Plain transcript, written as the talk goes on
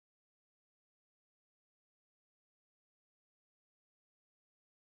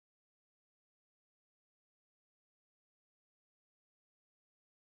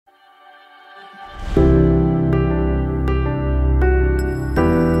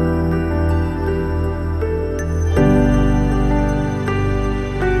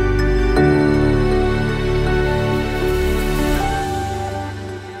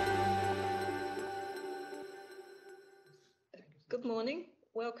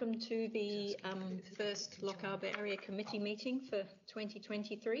welcome to the first Lochaber Area Committee meeting for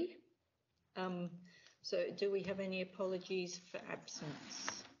 2023. So do we have any apologies for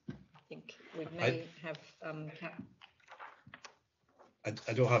absence? I think we may have...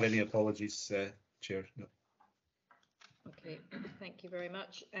 I don't have any apologies, Chair. No. Okay, thank you very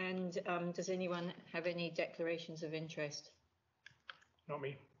much. And does anyone have any declarations of interest? Not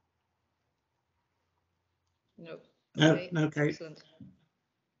me. No. Okay. No, okay. Excellent.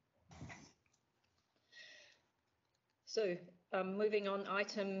 So moving on,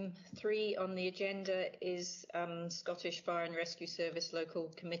 item 3 on the agenda is Scottish Fire and Rescue Service Local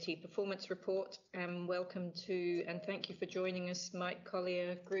Committee Performance Report. Welcome to and thank you for joining us, Mike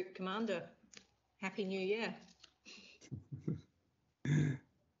Collier, Group Commander. Happy New Year.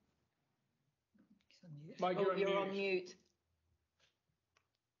 Mike, you're on mute.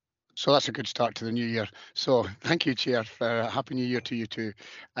 So that's a good start to the new year. So thank you, Chair, for Happy New Year to you too.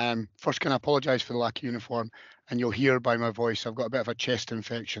 First, can I apologise for the lack of uniform? And you'll hear by my voice, I've got a bit of a chest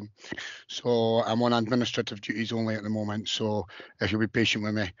infection. So I'm on administrative duties only at the moment. So if you'll be patient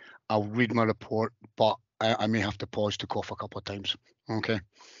with me, I'll read my report, but I may have to pause to cough a couple of times. Okay.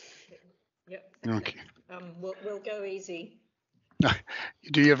 Yep. Okay. We'll go easy.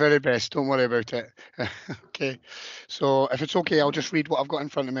 You do your very best, don't worry about it. Okay, so if it's okay, I'll just read what I've got in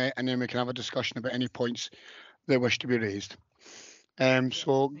front of me and then we can have a discussion about any points that wish to be raised.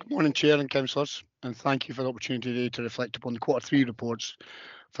 So good morning, Chair and Councillors, and thank you for the opportunity today to reflect upon the Q3 reports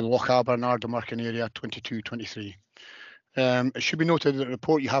for the Lochaber and Ardmurchan area 22-23. It should be noted that the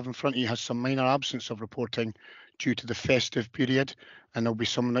report you have in front of you has some minor absence of reporting due to the festive period, and there'll be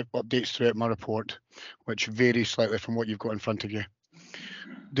some updates throughout my report, which vary slightly from what you've got in front of you.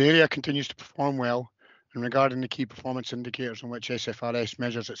 The area continues to perform well, and regarding the key performance indicators on which SFRS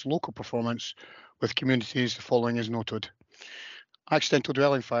measures its local performance with communities, the following is noted. Accidental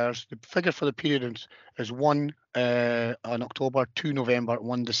dwelling fires, the figure for the period is 1 on October, 2 November,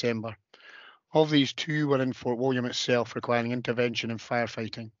 1 December. Of these, 2 were in Fort William itself, requiring intervention and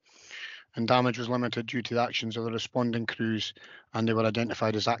firefighting, and damage was limited due to the actions of the responding crews, and they were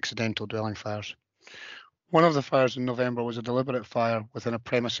identified as accidental dwelling fires. One of the fires in November was a deliberate fire within a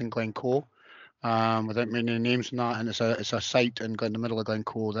premise in Glencoe, without mentioning names on that, and it's a site in the middle of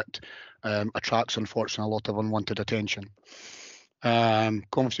Glencoe that attracts, unfortunately, a lot of unwanted attention.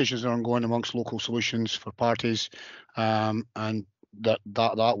 Conversations are ongoing amongst local solutions for parties, and that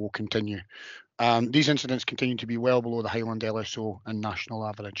will continue. These incidents continue to be well below the Highland LSO and national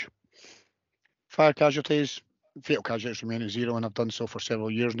average. Fire casualties, fatal casualties remain at 0 and have done so for several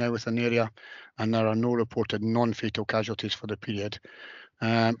years now within the area, and there are no reported non-fatal casualties for the period.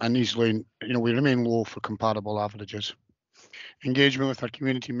 And easily, we remain low for comparable averages. Engagement with our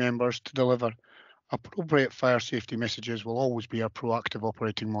community members to deliver appropriate fire safety messages will always be our proactive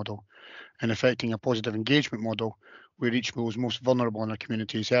operating model. In effecting a positive engagement model, we reach those most vulnerable in our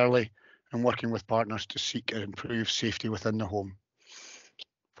communities early and working with partners to seek and improve safety within the home.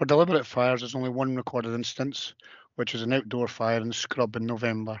 For deliberate fires, there's only one recorded instance, which is an outdoor fire in Scrub in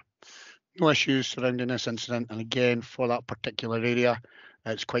November. No issues surrounding this incident, and again, for that particular area,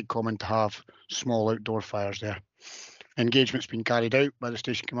 it's quite common to have small outdoor fires there. Engagement's been carried out by the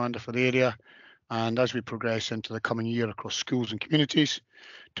station commander for the area, and as we progress into the coming year across schools and communities,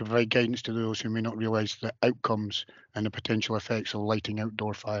 to provide guidance to those who may not realise the outcomes and the potential effects of lighting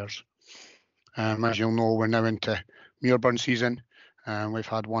outdoor fires. As you'll know, we're now into muirburn season, and we've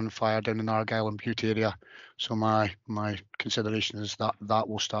had one fire down in Argyll and Bute area, so my consideration is that that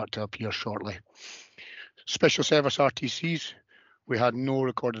will start to appear shortly. Special service RTCs, we had no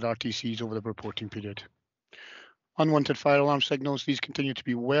recorded RTCs over the reporting period. Unwanted fire alarm signals, these continue to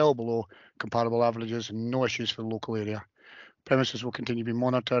be well below comparable averages and no issues for the local area. Premises will continue to be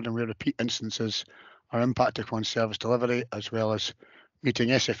monitored, and where repeat instances are impacting on service delivery, as well as meeting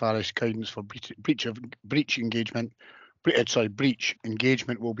SFRS guidance for breach engagement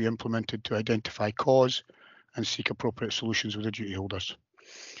will be implemented to identify cause and seek appropriate solutions with the duty holders.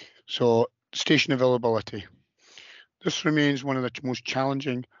 So, station availability. This remains one of the most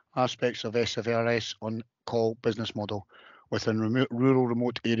challenging aspects of SFRS on-call business model within rural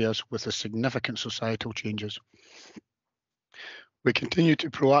remote areas with the significant societal changes. We continue to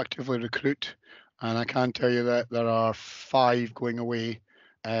proactively recruit, and I can tell you that there are 5 going away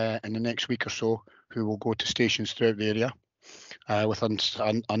in the next week or so who will go to stations throughout the area, with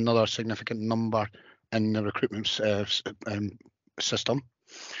another significant number in the recruitment system.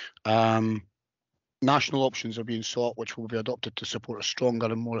 National options are being sought, which will be adopted to support a stronger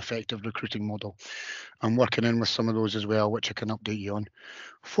and more effective recruiting model. I'm working in with some of those as well, which I can update you on.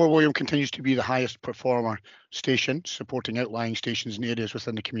 Fort William continues to be the highest performer station, supporting outlying stations and areas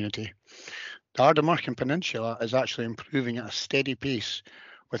within the community. The Ardnamurchan Peninsula is actually improving at a steady pace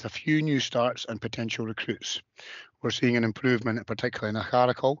with a few new starts and potential recruits. We're seeing an improvement, particularly in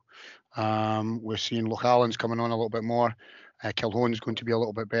Acharacal. We're seeing Lochaber's coming on a little bit more. Kilhoan's going to be a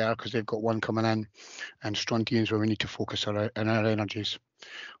little bit better because they've got one coming in, and Strontian's where we need to focus our energies.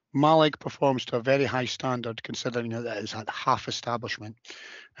 Mallaig performs to a very high standard, considering that it is at half establishment,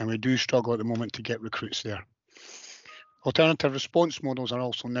 and we do struggle at the moment to get recruits there. Alternative response models are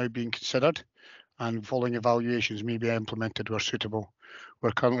also now being considered, and following evaluations may be implemented where suitable.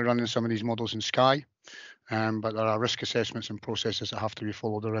 We're currently running some of these models in Skye, but there are risk assessments and processes that have to be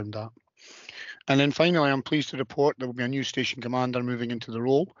followed around that. And then finally, I'm pleased to report there will be a new station commander moving into the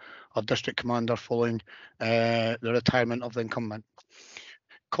role of district commander following the retirement of the incumbent.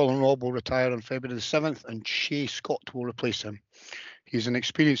 Colin Robb will retire on February the 7th and Shay Scott will replace him. He's an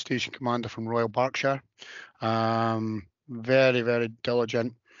experienced station commander from Royal Berkshire, very, very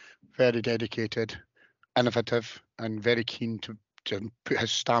diligent, very dedicated, innovative, and very keen to put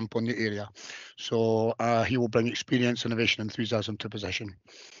his stamp on the area. So he will bring experience, innovation, and enthusiasm to position.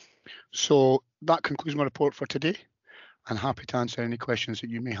 So that concludes my report for today, and happy to answer any questions that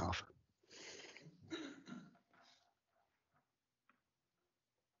you may have.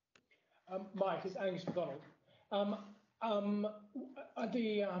 Mike, it's Angus MacDonald. At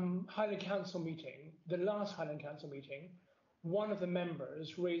the Highland Council meeting, the last Highland Council meeting, one of the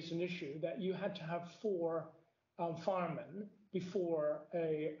members raised an issue that you had to have 4 firemen before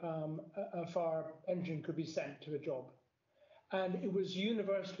a fire engine could be sent to a job. And it was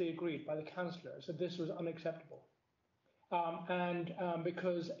universally agreed by the councillors that this was unacceptable.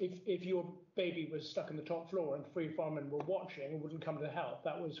 Because if your baby was stuck in the top floor and 3 firemen were watching and wouldn't come to help,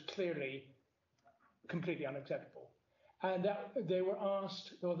 that was clearly completely unacceptable. And they were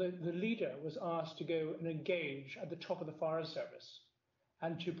asked, or the leader was asked to go and engage at the top of the fire service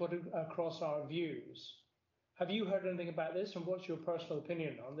and to put across our views. Have you heard anything about this, and what's your personal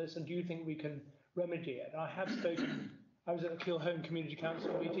opinion on this, and do you think we can remedy it? I have spoken, I was at the Kilhoan Community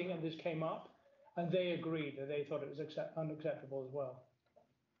Council meeting and this came up, and they agreed that they thought it was unacceptable as well.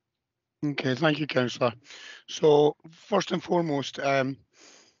 Okay, thank you, Councillor. So first and foremost, I'm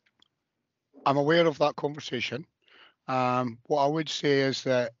aware of that conversation. What I would say is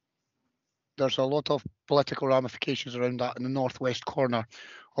that there's a lot of political ramifications around that in the northwest corner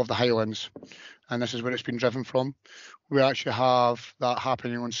of the Highlands, and this is where it's been driven from. We actually have that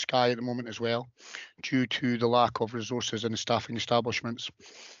happening on Skye at the moment as well, due to the lack of resources in the staffing establishments.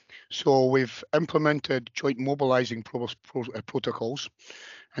 So we've implemented joint mobilising protocols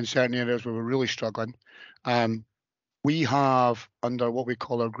in certain areas where we're really struggling. We have, under what we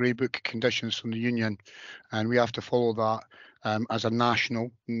call our grey book conditions from the union, and we have to follow that as a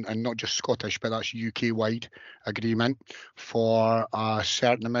national and not just Scottish, but that's UK-wide agreement for a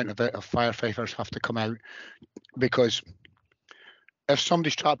certain amount of firefighters have to come out. Because if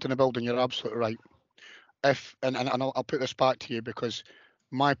somebody's trapped in a building, you're absolutely right. And I'll put this back to you, because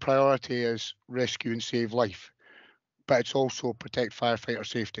my priority is rescue and save life, but it's also protect firefighter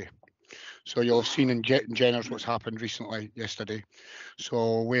safety. So you'll have seen in Jenners what's happened recently yesterday.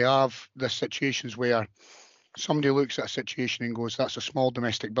 So we have the situations where somebody looks at a situation and goes, that's a small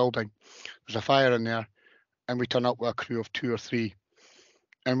domestic building, there's a fire in there, and we turn up with a crew of 2 or 3.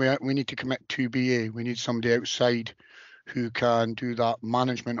 And we need to commit to BA. We need somebody outside who can do that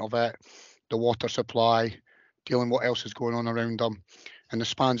management of it, the water supply, dealing what else is going on around them, and the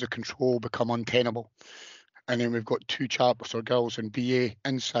spans of control become untenable. And then we've got 2 chaps or girls in BA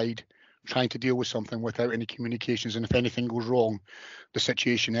inside trying to deal with something without any communications, and if anything goes wrong, the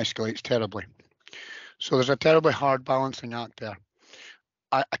situation escalates terribly. So there's a terribly hard balancing act there.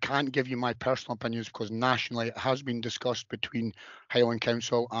 I can't give you my personal opinions, because nationally it has been discussed between Highland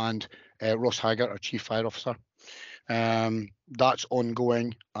Council and Ross Haggart, our Chief Fire Officer. That's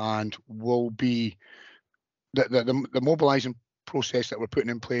ongoing and will be the mobilising process that we're putting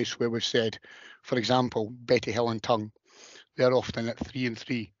in place, where we've said, for example, Betty Hill and Tongue, they're often at 3 and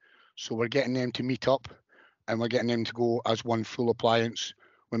 3. So we're getting them to meet up, and we're getting them to go as one full appliance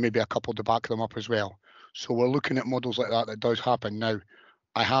with maybe a couple to back them up as well. So we're looking at models like that does happen. Now,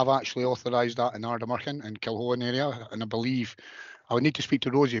 I have actually authorised that in Ardnamurchan and Kilhoan area, and I believe I would need to speak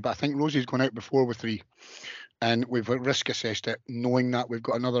to Rosie, but I think Rosie's gone out before with 3, and we've risk assessed it, knowing that we've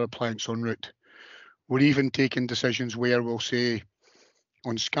got another appliance en route. We're even taking decisions where we'll say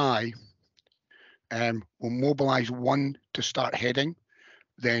on Skye, we'll mobilise 1 to start heading,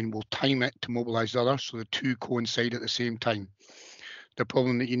 then we'll time it to mobilise the other, so the two coincide at the same time. The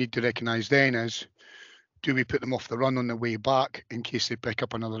problem that you need to recognise then is, do we put them off the run on the way back in case they pick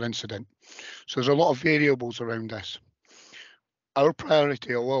up another incident? So there's a lot of variables around this. Our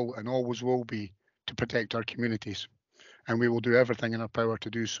priority will and always will be to protect our communities, and we will do everything in our power to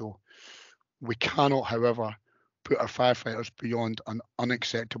do so. We cannot, however, put our firefighters beyond an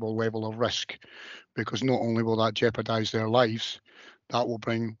unacceptable level of risk, because not only will that jeopardise their lives, that will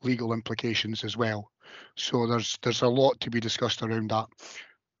bring legal implications as well. So there's a lot to be discussed around that.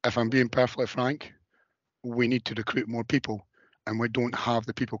 If I'm being perfectly frank, we need to recruit more people, and we don't have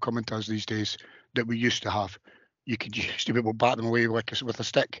the people coming to us these days that we used to have. You used to be able to bat them away with a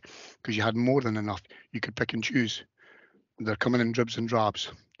stick because you had more than enough. You could pick and choose. They're coming in dribs and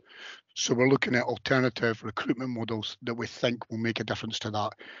drabs. So we're looking at alternative recruitment models that we think will make a difference to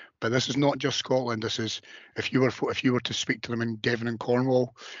that. But this is not just Scotland. This is, if you were to speak to them in Devon and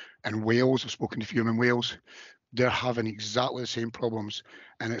Cornwall and Wales, I've spoken to a few of them in Wales, they're having exactly the same problems,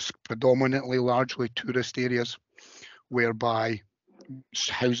 and it's predominantly largely tourist areas whereby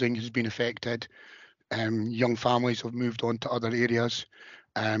housing has been affected. Young families have moved on to other areas.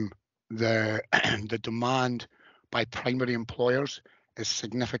 The demand by primary employers is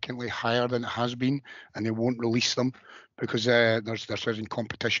significantly higher than it has been, and they won't release them because there's certain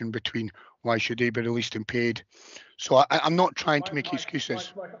competition between why should they be released and paid. So I'm not trying to make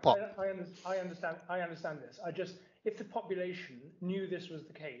excuses. But I understand this. If the population knew this was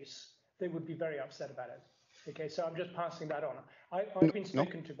the case, they would be very upset about it. Okay, so I'm just passing that on. I've been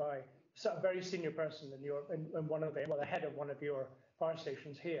spoken to by a very senior person in one of the head of one of your fire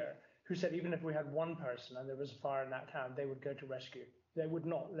stations here, who said even if we had one person and there was a fire in that town, they would go to rescue. They would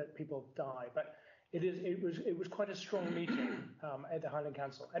not let people die. But it was quite a strong meeting at the Highland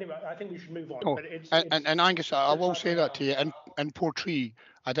Council. Anyway, I think we should move on. No, but and Angus, I will say that to you. In Portree,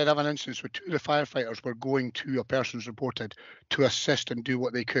 I did have an instance where two of the firefighters were going to a person's reported to assist and do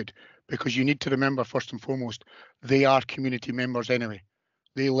what they could, because you need to remember, first and foremost, they are community members anyway.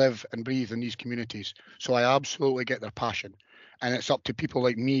 They live and breathe in these communities. So I absolutely get their passion. And it's up to people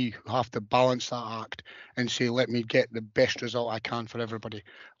like me who have to balance that act and say, let me get the best result I can for everybody.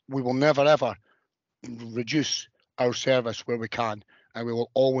 We will never, ever reduce our service where we can, and we will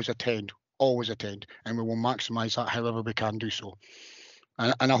always attend, and we will maximise that however we can do so.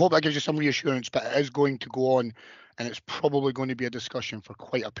 And I hope that gives you some reassurance, but it is going to go on, and it's probably going to be a discussion for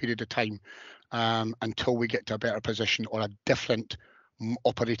quite a period of time until we get to a better position or a different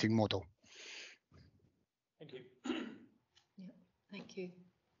operating model. Thank you. Yeah, thank you.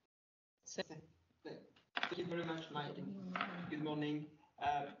 So, thank you very much, Mike. Good morning.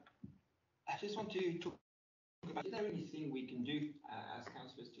 I just want to talk about, is there anything we can do as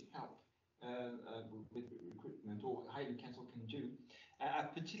councillors to help with recruitment, or Highland Council can do? I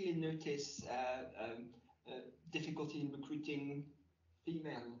particularly notice difficulty in recruiting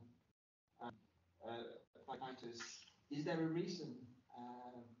female firefighters. Is there a reason?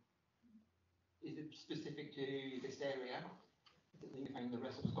 Is it specific to this area? In the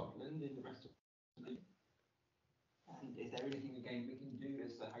rest of Scotland, in the rest of the... And is there anything again we can do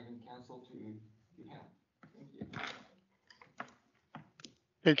as the Highland Council to help? Thank you.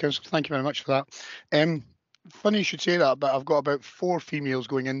 Hey, Councillor, thank you very much for that. Funny you should say that, but I've got about 4 females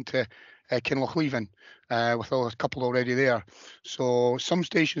going into Kinlochleven with a couple already there. So some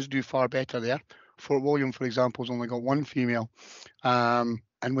stations do far better there. Fort William, for example, has only got 1 female,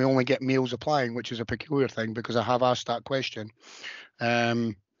 and we only get males applying, which is a peculiar thing because I have asked that question.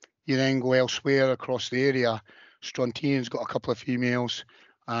 You then go elsewhere across the area. Strontian's got a couple of females.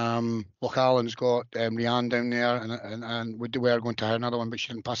 Lochaber's got Rianne down there, and we were going to hire another one, but she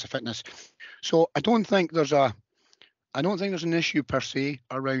didn't pass the fitness. So I don't think there's an issue per se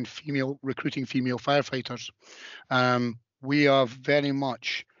around recruiting female firefighters. We are very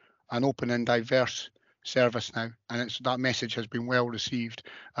much an open and diverse service now, and that message has been well received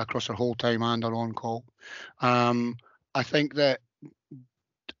across our whole time and our on call. I think that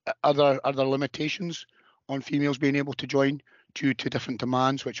other limitations on females being able to join due to different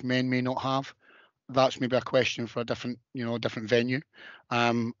demands which men may not have. That's maybe a question for a different venue.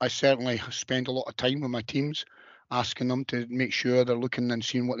 I certainly spend a lot of time with my teams asking them to make sure they're looking and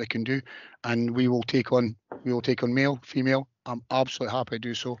seeing what they can do, and we will take on male, female. I'm absolutely happy to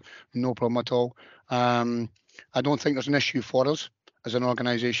do so, no problem at all. I don't think there's an issue for us as an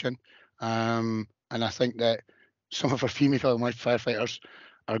organisation, and I think that some of our female firefighters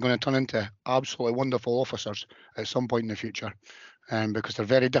are going to turn into absolutely wonderful officers at some point in the future, because they're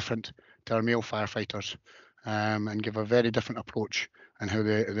very different to our male firefighters, and give a very different approach and how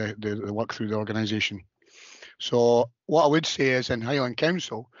they work through the organisation. So what I would say is in Highland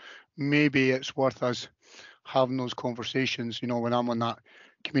Council, maybe it's worth us having those conversations, you know, when I'm on that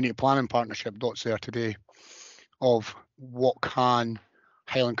community planning partnership dots there today, of what can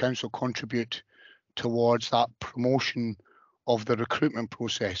Highland Council contribute towards that promotion of the recruitment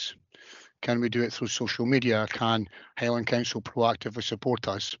process. Can we do it through social media? Can Highland Council proactively support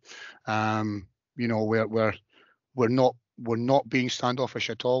us? You know, we're not being standoffish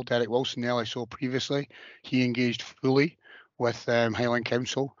at all. Derek Wilson, the LSO previously, he engaged fully with Highland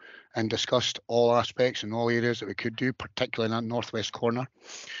Council and discussed all aspects and all areas that we could do, particularly in that northwest corner.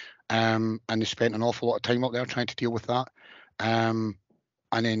 And they spent an awful lot of time up there trying to deal with that. And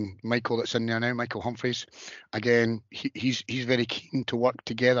then Michael, that's in there now, Michael Humphreys, again, he's very keen to work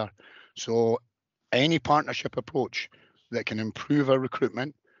together. So any partnership approach that can improve our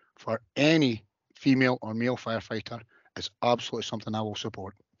recruitment for any female or male firefighter is absolutely something I will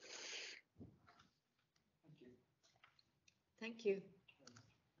support. Thank you.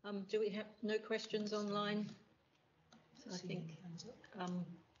 Do we have no questions online? So I think.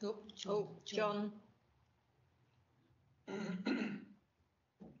 John.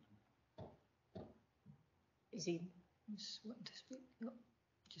 Is he wanting to speak? No,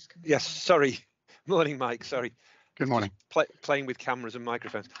 just yes, sorry. Morning, Mike. Sorry. Good morning. Playing with cameras and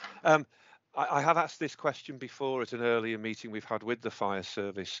microphones. I have asked this question before at an earlier meeting we've had with the fire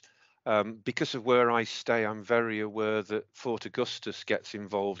service. Because of where I stay, I'm very aware that Fort Augustus gets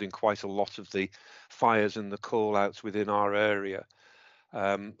involved in quite a lot of the fires and the call outs within our area.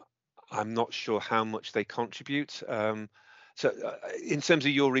 I'm not sure how much they contribute. So in terms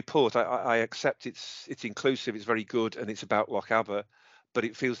of your report, I accept it's inclusive, it's very good, and it's about Lochaber. But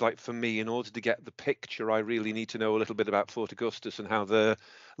it feels like for me, in order to get the picture, I really need to know a little bit about Fort Augustus and how they're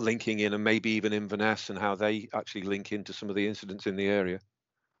linking in, and maybe even Inverness and how they actually link into some of the incidents in the area.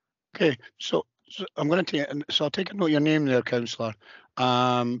 Okay, so I'm going to take, so I'll take a note of your name there, councillor,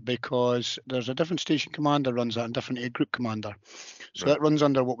 because there's a different station commander runs that and different aid group commander. So Right. that runs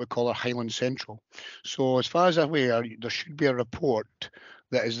under what we call our Highland Central. So as far as I'm aware, there should be a report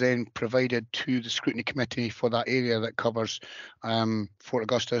that is then provided to the scrutiny committee for that area that covers Fort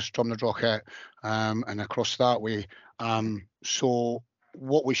Augustus, Drumnadrochit, and across that way. So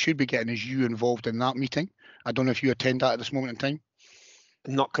what we should be getting is you involved in that meeting. I don't know if you attend that at this moment in time.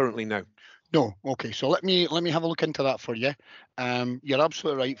 Not currently, no. No, okay. So let me have a look into that for you. You're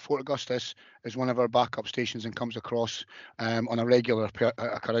absolutely right. Fort Augustus is one of our backup stations and comes across on a regular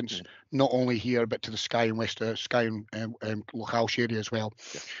occurrence, not only here but to the Skye and West Skye and Lochalsh area as well.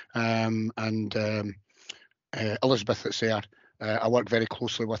 Yeah. Elizabeth that's there. I work very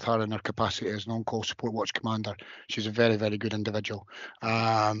closely with her in her capacity as an on-call support watch commander. She's a very, very good individual.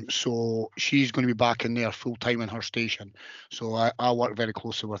 So she's going to be back in there full time in her station. So I work very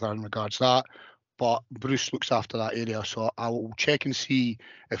closely with her in regards to that. But Bruce looks after that area. So I will check and see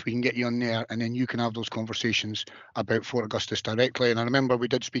if we can get you on there, and then you can have those conversations about Fort Augustus directly. And I remember we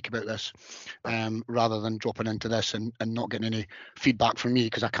did speak about this rather than dropping into this and not getting any feedback from me,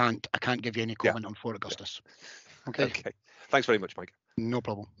 because I can't give you any comment on Fort Augustus. Okay. Okay. Thanks very much, Mike. No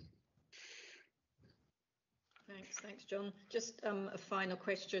problem. Thanks, John. Just a final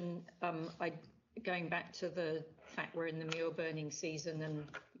question. Going back to the fact we're in the mule burning season and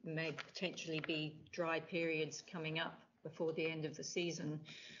may potentially be dry periods coming up before the end of the season.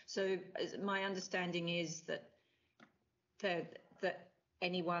 So my understanding is that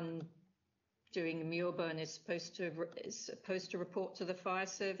anyone doing a mule burn is supposed to report to the fire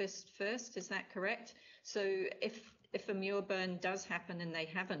service first. Is that correct? So if a mule burn does happen and they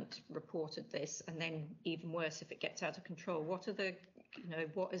haven't reported this, and then even worse if it gets out of control, what is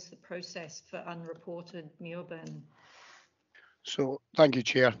the process for unreported mule burn? So thank you,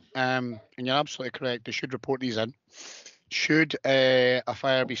 Chair. And you're absolutely correct. They should report these in. Should a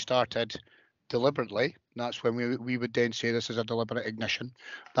fire be started deliberately, that's when we would then say this is a deliberate ignition.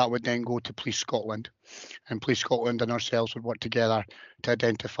 That would then go to Police Scotland, and Police Scotland and ourselves would work together to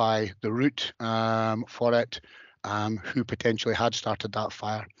identify the route for it, who potentially had started that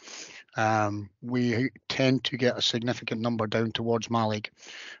fire. We tend to get a significant number down towards Mallig,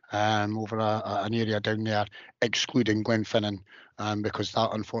 over an area down there, excluding Glenfinnan, because that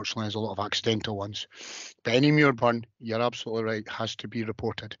unfortunately has a lot of accidental ones. But any mure burn, you're absolutely right, has to be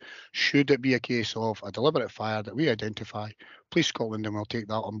reported. Should it be a case of a deliberate fire that we identify, Police Scotland and we'll take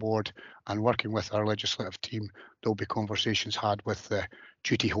that on board, and working with our legislative team, there'll be conversations had with the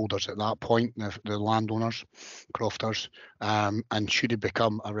duty holders at that point, the landowners, crofters, and should it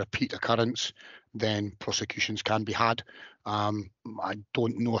become a repeat occurrence, then prosecutions can be had. I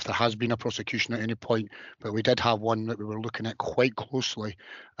don't know if there has been a prosecution at any point, but we did have one that we were looking at quite closely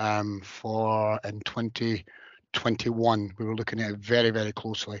for in 2020 21, we were looking at it very, very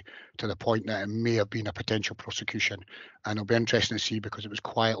closely, to the point that it may have been a potential prosecution. And it'll be interesting to see, because it was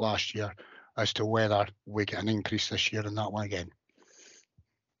quiet last year, as to whether we get an increase this year in that one again.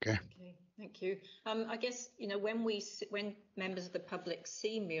 Okay. Okay, thank you. I guess, you know, when members of the public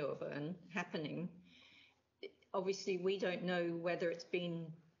see Muirburn happening, obviously we don't know whether it's been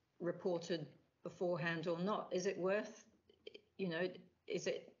reported beforehand or not. Is it worth, you know, is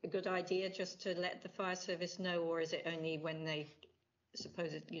it a good idea just to let the fire service know, or is it only when they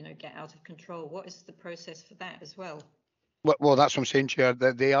supposedly, you know, get out of control? What is the process for that as well? Well, that's what I'm saying, Chair,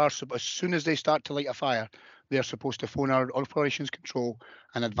 that they are, as soon as they start to light a fire, they're supposed to phone our operations control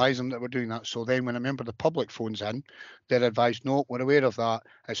and advise them that we're doing that. So then when a member of the public phones in, they're advised, no, we're aware of that.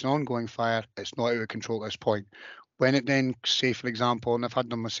 It's an ongoing fire. It's not out of control at this point. When it then, say, for example, and I've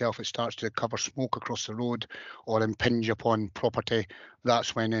had them myself, it starts to cover smoke across the road or impinge upon property,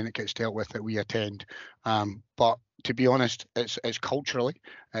 that's when then it gets dealt with, that we attend. But to be honest, it's culturally,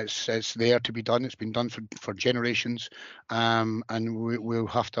 it's there to be done. It's been done for generations, and we'll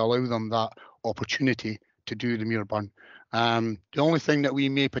have to allow them that opportunity to do the Muirburn. The only thing that we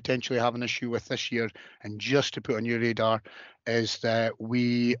may potentially have an issue with this year, and just to put on your radar, is that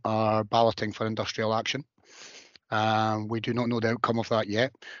we are balloting for industrial action. We do not know the outcome of that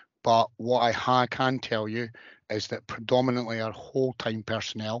yet, but what I can tell you is that predominantly our whole-time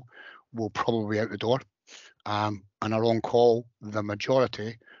personnel will probably be out the door, and our on-call, the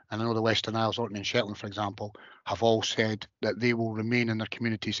majority, and I know the Western Isles, Orkney and Shetland, for example, have all said that they will remain in their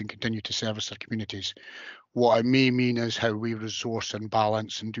communities and continue to service their communities. What I may mean is how we resource and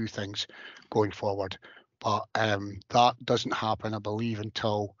balance and do things going forward, but that doesn't happen, I believe,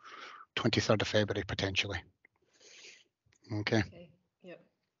 until 23rd of February, potentially. Okay. Yep.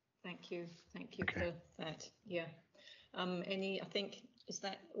 Thank you Okay. for that. Yeah. I think, is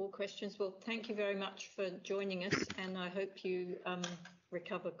that all questions? Well, thank you very much for joining us, and I hope you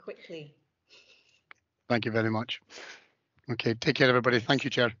recover quickly. Thank you very much. Okay, take care, everybody. Thank you,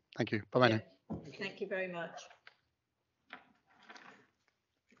 Chair. Thank you. Bye-bye now. Thank you very much.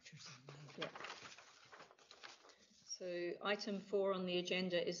 Yeah. So item 4 on the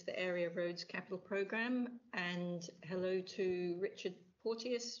agenda is the Area Roads Capital Programme, and hello to Richard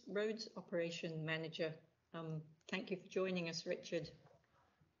Porteous, Roads Operation Manager. Thank you for joining us, Richard.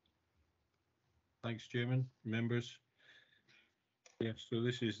 Thanks, Chairman, members. Yeah, so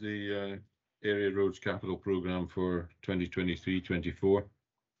this is the Area Roads Capital Programme for 2023-24.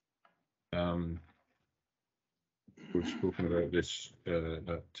 We've spoken about this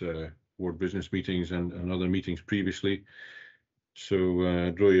at ward business meetings and other meetings previously.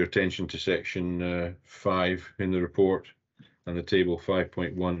 So draw your attention to section 5 in the report and the table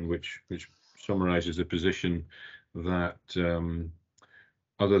 5.1, which summarises the position that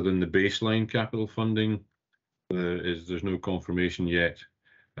other than the baseline capital funding, there's no confirmation yet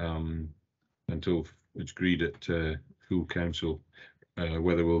until it's agreed at full council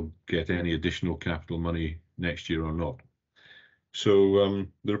whether we'll get any additional capital money next year or not. So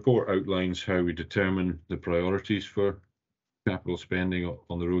the report outlines how we determine the priorities for capital spending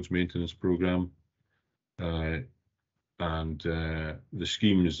on the roads maintenance programme, and the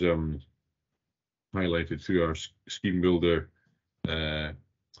schemes highlighted through our scheme builder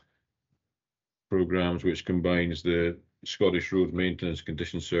programmes, which combines the Scottish Road Maintenance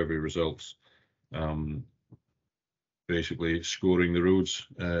Condition Survey results, basically scoring the roads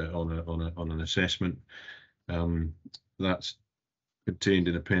on an assessment. That's contained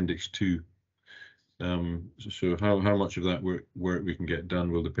in Appendix 2. So how much of that work we can get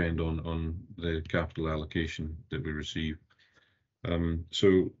done will depend on the capital allocation that we receive.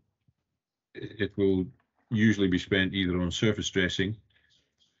 So it will usually be spent either on surface dressing,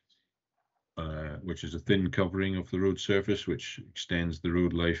 which is a thin covering of the road surface, which extends the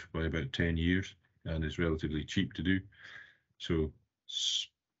road life by about 10 years and is relatively cheap to do. So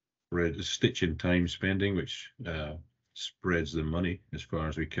stitch in time spending, which spreads the money as far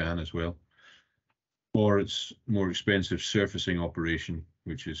as we can as well. Or it's more expensive surfacing operation,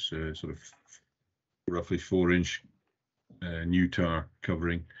 which is sort of roughly 4-inch new tar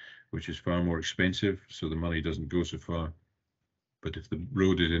covering, which is far more expensive, so the money doesn't go so far. But if the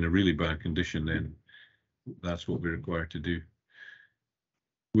road is in a really bad condition, then that's what we're required to do.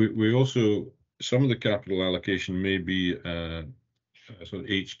 We also, some of the capital allocation may be a sort of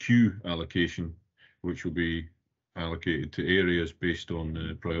HQ allocation, which will be allocated to areas based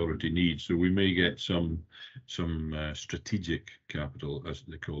on priority needs. So we may get some strategic capital, as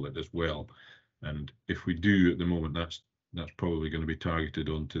they call it, as well. And if we do at the moment, that's probably going to be targeted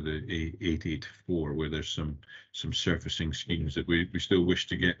onto the 884, where there's some surfacing schemes that we still wish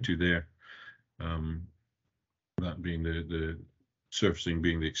to get to there. that being the surfacing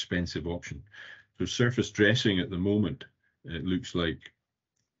being the expensive option. So surface dressing at the moment, it looks like,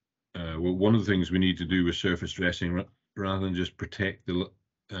 well, one of the things we need to do with surface dressing, rather than just protect the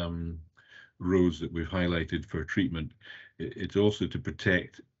roads that we've highlighted for treatment, it's also to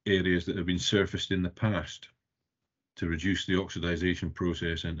protect areas that have been surfaced in the past, to reduce the oxidization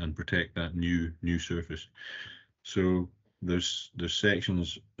process and protect that new surface. So there's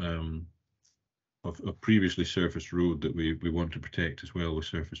sections of previously surfaced road that we want to protect as well with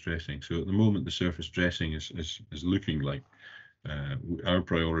surface dressing. So at the moment, the surface dressing is looking like our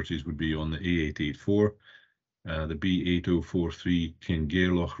priorities would be on the A884, the B8043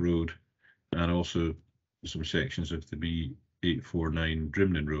 Kingairloch Road, and also some sections of the B849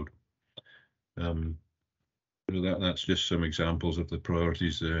 Drimnin Road. That's just some examples of the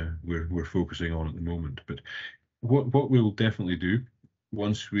priorities we're focusing on at the moment. But what we'll definitely do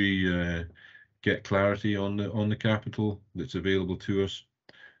once we get clarity on the capital that's available to us,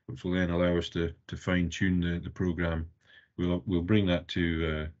 which will then allow us to fine-tune the programme, we'll bring that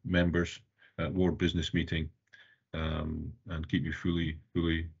to members at ward business meeting, and keep you fully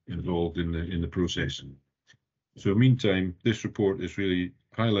involved in the process. So meantime, this report is really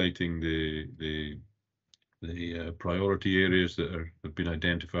highlighting the priority areas that have been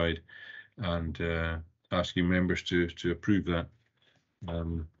identified, and asking members to approve that,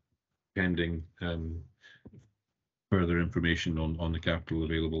 pending further information on the capital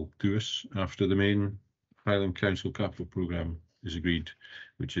available to us after the main Highland Council capital programme is agreed,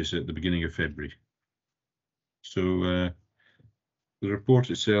 which is at the beginning of February. So the report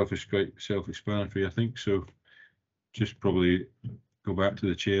itself is quite self-explanatory, I think. So just probably go back to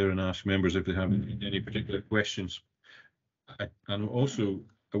the chair and ask members if they have any particular questions. I'm also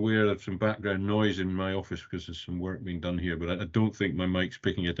aware of some background noise in my office because there's some work being done here, but I don't think my mic's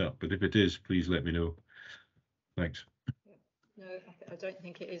picking it up. But if it is, please let me know. Thanks. No, I don't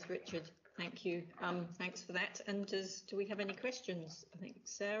think it is, Richard. Thank you. Thanks for that. And do we have any questions? I think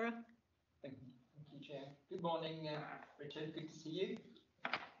Sarah. Thank you, Chair. Good morning, Richard. Good to see you.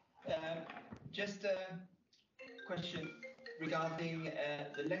 Just a question regarding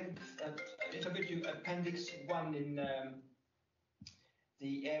the length of, if I go to Appendix 1 in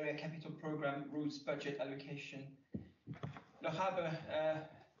the Area Capital Programme Routes Budget Allocation. Lochaber,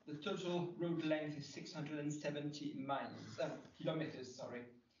 the total road length is 670 kilometers, sorry.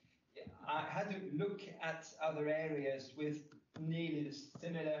 I had to look at other areas with nearly the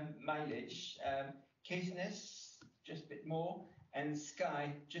similar mileage. Caithness, just a bit more, and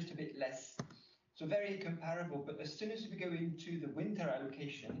Skye, just a bit less. So very comparable, but as soon as we go into the winter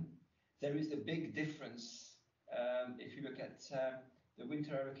allocation, there is a big difference. If you look at the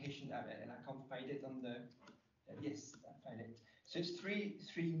winter allocation, and I can't find it on the, yes, I find it. So it's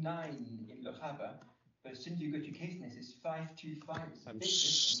 339 in Lochaber, but as soon as you go to Caithness, it's 525. I'm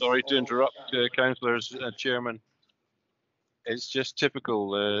sorry to interrupt, councillors, Chairman. It's just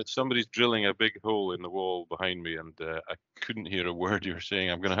typical. Somebody's drilling a big hole in the wall behind me, and I couldn't hear a word you were saying.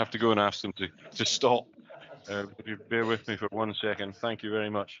 I'm going to have to go and ask them to stop. Would you bear with me for 1 second? Thank you very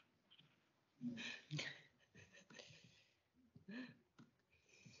much.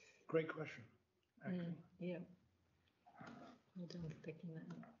 Great question. Yeah. Well done for picking that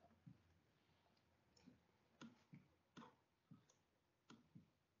up.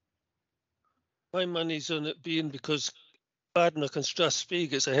 My money's on it being because Badenoch and Strathspey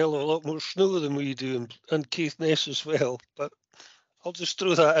gets a hell of a lot more snow than we do, and Caithness as well. But I'll just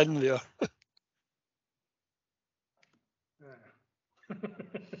throw that in there.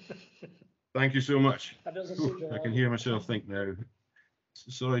 Thank you so much. That doesn't suit I can hear myself think now.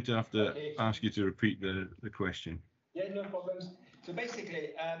 Sorry to have to ask you to repeat the question. Yeah, no problems. So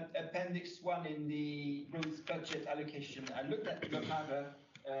basically, Appendix 1 in the roads budget allocation, I looked at Lochaber,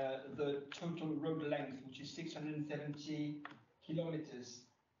 the total road length, which is 670 kilometers.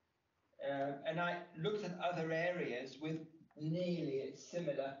 And I looked at other areas with nearly a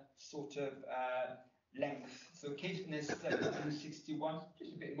similar sort of length. So Caithness 761,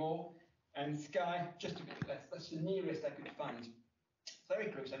 just a bit more, and Skye just a bit less. That's the nearest I could find. Very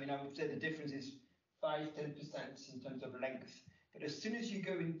close. I mean, I would say the difference is 5–10% in terms of length. But as soon as you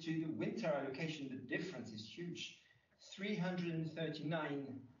go into the winter allocation, the difference is huge.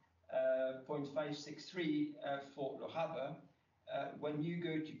 339.563 for Lochaber. When you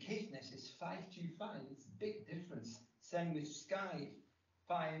go to Caithness, it's 525. It's a big difference. Same with Skye,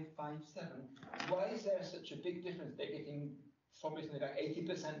 557. Why is there such a big difference? They're getting probably something like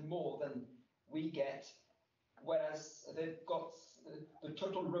 80% more than we get, whereas they've got the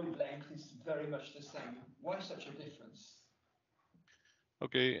total road length is very much the same. Why such a difference?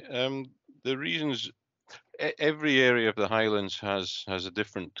 Okay, the reasons, every area of the Highlands has a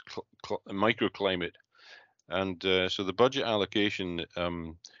different microclimate, and so the budget allocation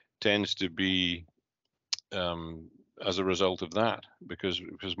tends to be as a result of that, because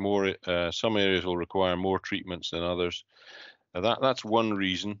more some areas will require more treatments than others. That's one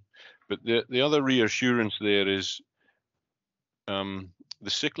reason, but the other reassurance there is the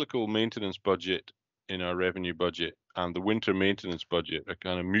cyclical maintenance budget in our revenue budget and the winter maintenance budget are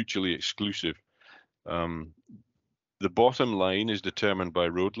kind of mutually exclusive. The bottom line is determined by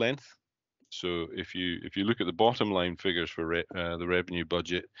road length. So if you look at the bottom line figures for the revenue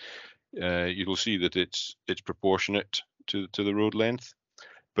budget, you will see that it's proportionate to the road length.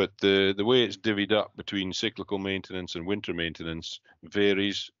 But the way it's divvied up between cyclical maintenance and winter maintenance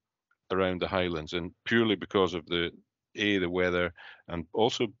varies around the Highlands, and purely because of the weather, and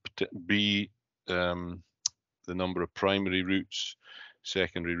also B, the number of primary routes,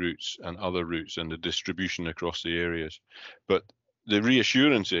 secondary routes, and other routes, and the distribution across the areas. But the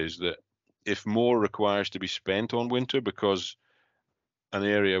reassurance is that if more requires to be spent on winter, because an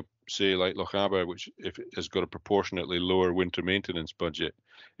area, say like Lochaber, which if it has got a proportionately lower winter maintenance budget,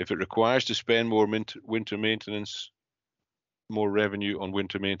 if it requires to spend more winter maintenance, more revenue on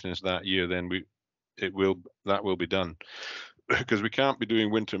winter maintenance that year, then that will be done, because we can't be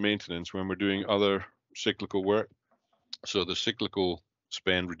doing winter maintenance when we're doing other cyclical work. So the cyclical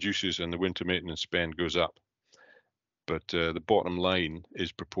spend reduces and the winter maintenance spend goes up. But the bottom line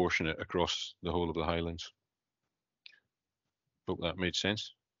is proportionate across the whole of the Highlands. Hope that made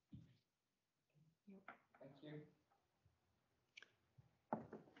sense. Thank you.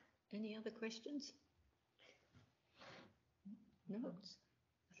 Any other questions? No.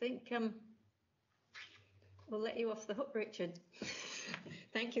 I think we'll let you off the hook, Richard.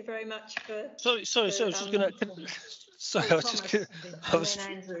 Thank you very much for. Sorry. I was just going to. Sorry, I was just going.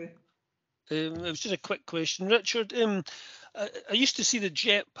 Andrew. It was just a quick question, Richard. I used to see the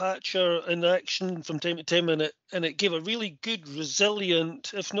jet patcher in action from time to time, and it gave a really good,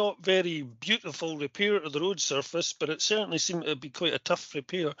 resilient, if not very beautiful repair to the road surface, but it certainly seemed to be quite a tough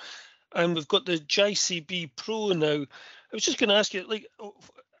repair. And we've got the JCB Pro now. I was just going to ask you,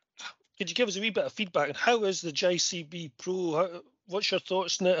 could you give us a wee bit of feedback on how is the JCB Pro? What's your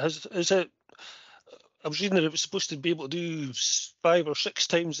thoughts on it? Is it? I was reading that it was supposed to be able to do 5 or 6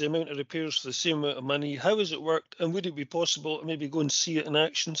 times the amount of repairs for the same amount of money. How has it worked, and would it be possible to maybe go and see it in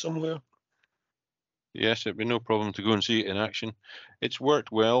action somewhere? Yes, it'd be no problem to go and see it in action. It's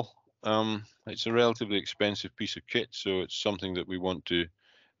worked well. It's a relatively expensive piece of kit, so it's something that we want to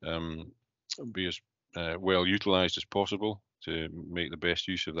be as well utilised as possible to make the best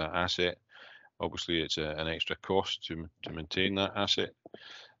use of that asset. Obviously, it's an extra cost to maintain that asset.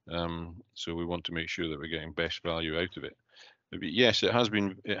 So we want to make sure that we're getting best value out of it. But yes, it has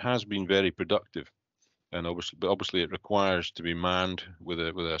been very productive, and obviously it requires to be manned with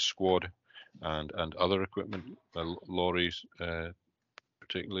a squad and other equipment, lorries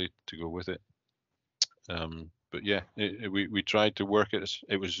particularly, to go with it. But yeah, we tried to work it.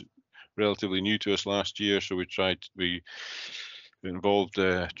 It was relatively new to us last year, so we involved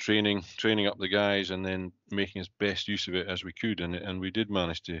training up the guys, and then making as best use of it as we could, and we did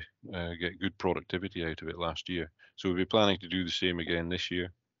manage to get good productivity out of it last year. So we'll be planning to do the same again this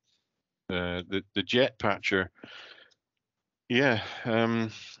year. The jet patcher, yeah,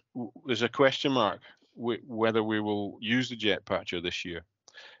 there's a question mark whether we will use the jet patcher this year.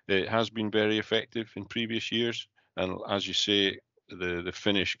 It has been very effective in previous years, and as you say, the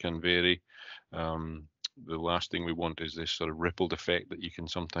finish can vary. The last thing we want is this sort of rippled effect that you can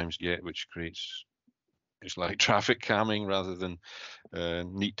sometimes get, which creates, it's like traffic camming rather than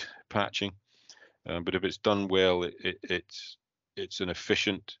neat patching. But if it's done well, it's an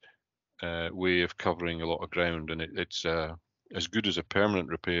efficient way of covering a lot of ground, and it's as good as a permanent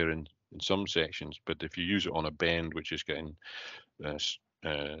repair in some sections. But if you use it on a bend, which is getting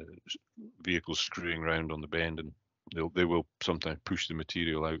vehicles screwing around on the bend, and they will sometimes push the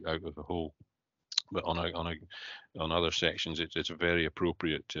material out of the hole. But on other sections, it's a very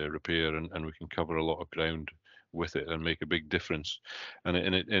appropriate repair, and we can cover a lot of ground with it and make a big difference. And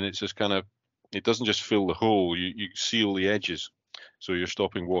it's just kind of, it doesn't just fill the hole; you seal the edges, so you're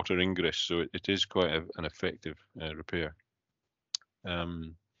stopping water ingress. So it is quite an effective repair.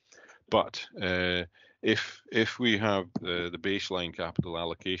 But if we have the baseline capital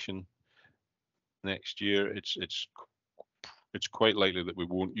allocation next year, it's quite likely that we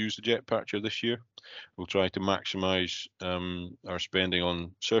won't use the jet patcher this year. We'll try to maximise our spending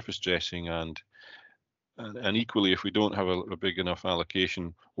on surface dressing, and equally, if we don't have a big enough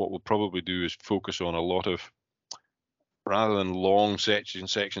allocation, what we'll probably do is focus on a lot of rather than long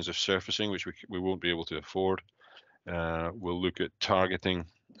sections of surfacing, which we won't be able to afford, we'll look at targeting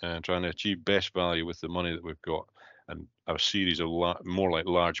and trying to achieve best value with the money that we've got, and a series of more like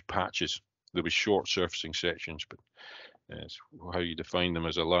large patches. There'll be short surfacing sections, but it's how you define them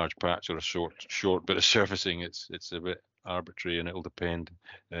as a large patch or a short bit of surfacing. It's a bit arbitrary, and it'll depend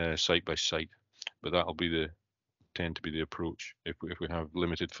site by site. But that'll be tend to be the approach if we have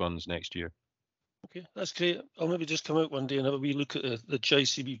limited funds next year. Okay, that's great. I'll maybe just come out one day and have a wee look at the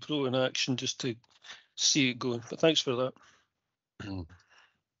JCB Pro in action just to see it going. But thanks for that. Thanks,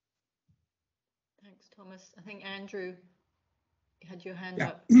 Thomas. I think Andrew had your hand Yeah.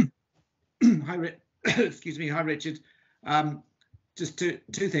 up. Hi, excuse me. Hi, Richard. Just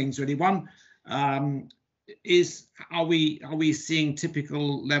two things really. One is are we seeing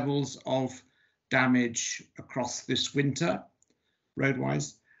typical levels of damage across this winter,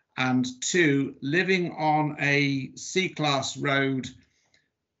 roadwise? And two, living on a C-class road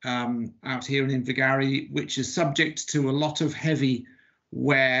out here in Invergary, which is subject to a lot of heavy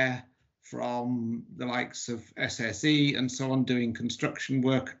wear from the likes of SSE and so on doing construction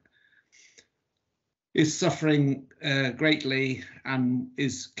work, is suffering greatly and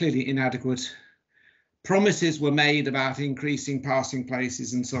is clearly inadequate. Promises were made about increasing passing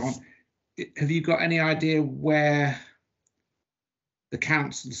places and so on. Have you got any idea where the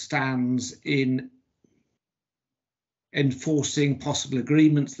council stands in enforcing possible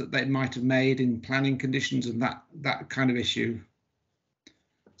agreements that they might have made in planning conditions and that kind of issue?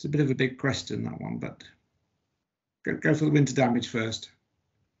 It's a bit of a big question, that one, but go for the winter damage first.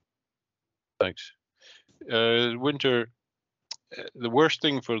 Thanks. Winter, the worst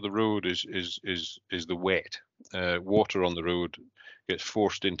thing for the road is the wet. Water on the road gets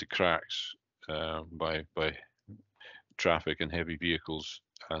forced into cracks by traffic and heavy vehicles,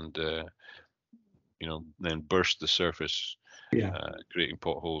 and then burst the surface, creating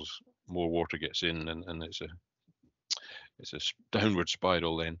potholes. More water gets in, and it's a downward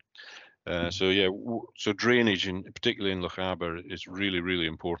spiral then. So drainage, particularly in Lochaber, is really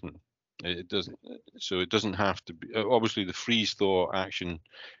important. It doesn't have to be. Obviously, the freeze thaw action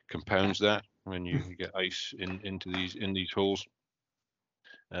compounds that when you get ice into these holes.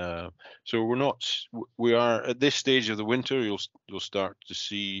 So we are at this stage of the winter. You'll start to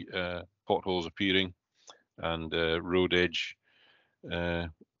see potholes appearing and road edge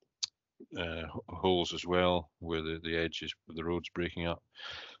holes as well, where the edge is the road's breaking up.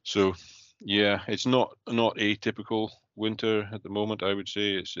 So yeah, it's not atypical winter at the moment. I would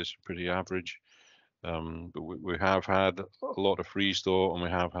say it's pretty average. But we have had a lot of freeze thaw and we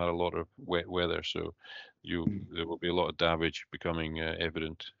have had a lot of wet weather, so there will be a lot of damage becoming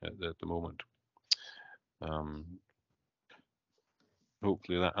evident at the moment.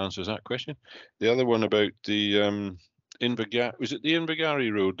 Hopefully that answers that question. The other one about the Invergary, was it the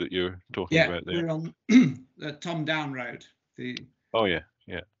Invergary road that you're talking about there? Yeah, we're on the Tom Down Road. Oh yeah.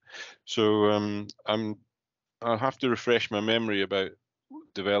 So I'll have to refresh my memory about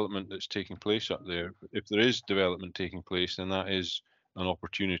development that's taking place up there. If there is development taking place, then that is an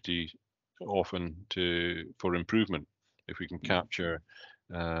opportunity often for improvement. If we can capture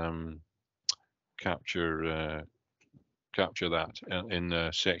that in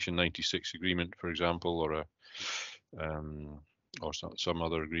a Section 96 agreement, for example, or some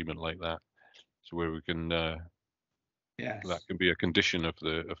other agreement like that, so where we can that can be a condition of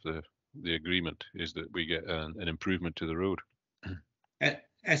the agreement, is that we get an improvement to the road.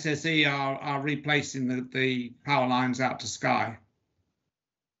 SSE are replacing the power lines out to Skye.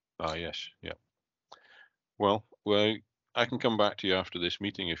 Ah, yes, yeah. Well, I can come back to you after this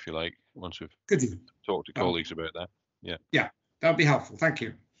meeting if you like, once we've talked to colleagues about that. Yeah. Yeah, that would be helpful. Thank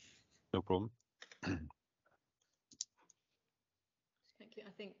you. No problem. Thank you.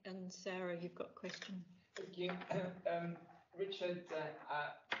 I think, and Sarah, you've got a question. Thank you. Richard,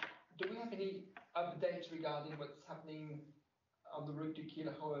 do we have any updates regarding what's happening on the route to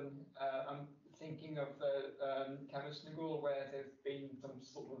Kilhoen? I'm thinking of Camusnagul, where there's been some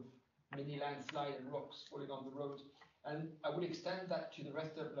sort of mini landslide and rocks falling on the road. And I would extend that to the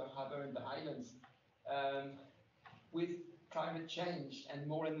rest of Lochaber and the Highlands. With climate change and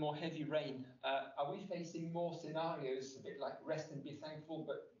more heavy rain, are we facing more scenarios, a bit like rest and be thankful,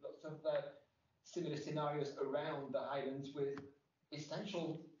 but lots of similar scenarios around the Highlands with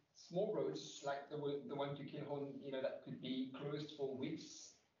essential small roads like the one to Kilhoen, that could be closed for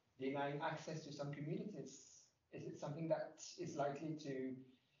weeks, denying access to some communities? Is it something that is likely to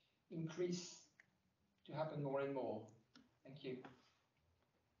increase, to happen more and more? Thank you.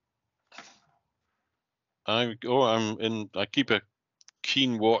 I keep a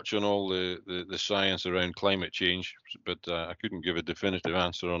keen watch on all the science around climate change, but I couldn't give a definitive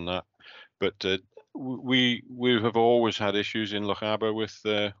answer on that. But we have always had issues in Lochaber with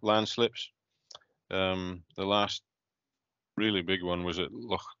landslips. The last really big one was at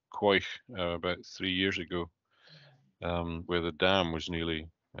Loch Coich about 3 years ago, where the dam was nearly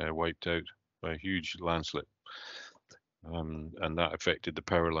wiped out by a huge landslip, and that affected the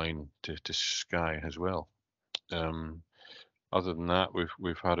power line to Skye as well. Other than that,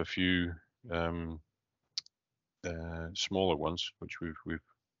 we've had a few smaller ones which we've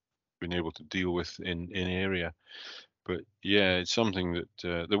been able to deal with in area. But yeah, it's something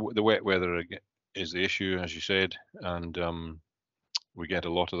that the wet weather is the issue, as you said, and we get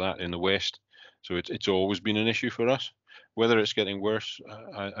a lot of that in the west. So it's always been an issue for us. Whether it's getting worse,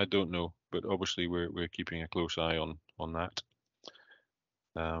 I don't know. But obviously we're keeping a close eye on that.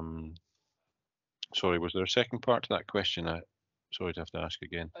 Sorry, was there a second part to that question? Sorry to have to ask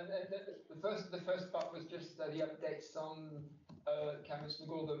again. The first part was just the updates on Camas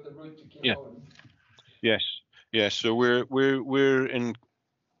Nagol, the route to Killowen. Yeah. Yes. So we're in.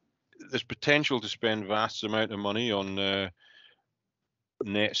 There's potential to spend vast amount of money on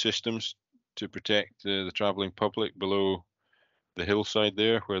net systems to protect the travelling public below the hillside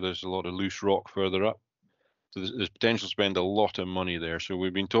there, where there's a lot of loose rock further up. So there's potential to spend a lot of money there. So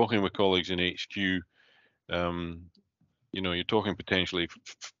we've been talking with colleagues in HQ. You're talking potentially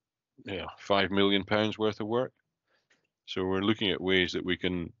 £5 million worth of work. So we're looking at ways that we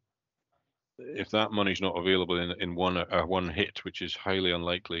can, if that money's not available in one hit, which is highly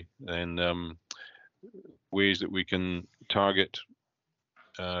unlikely, then ways that we can target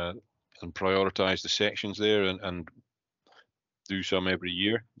and prioritize the sections there and do some every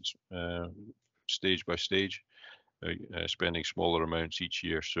year, stage by stage, spending smaller amounts each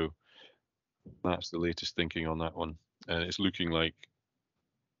year. So that's the latest thinking on that one. And it's looking like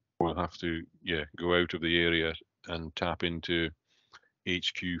we'll have to go out of the area and tap into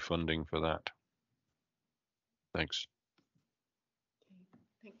HQ funding for that. Thanks.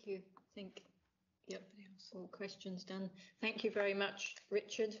 Thank you. Yep, all questions done. Thank you very much,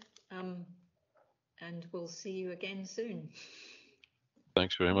 Richard. And we'll see you again soon.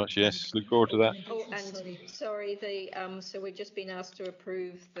 Thanks very much. Yes, look forward to that. Oh, and sorry, so we've just been asked to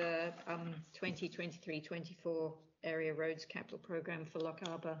approve the 2023-24 area roads capital programme for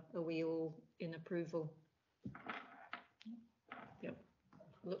Lochaber. Are we all in approval? Yep,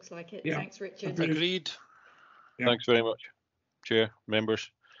 looks like it. Yeah. Thanks, Richard. Agreed. Yeah. Thanks very much, Chair,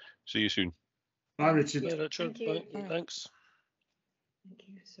 members. See you soon. Bye, Richard. Yeah, Richard. Thank you. Bye. Thanks. Thank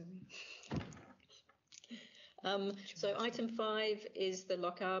you. Sorry. So item 5 is the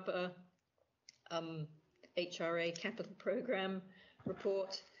Lochaber HRA capital programme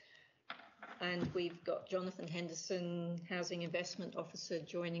report, and we've got Jonathan Henderson, Housing Investment Officer,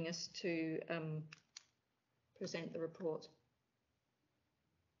 joining us to present the report.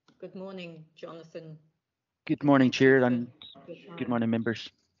 Good morning, Jonathan. Good morning, Chair, and good morning, members.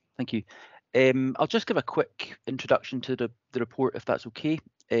 Thank you. I'll just give a quick introduction to the report, if that's okay.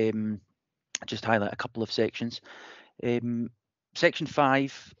 Just highlight a couple of sections. Section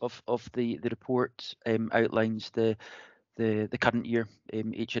 5 of the report outlines the current year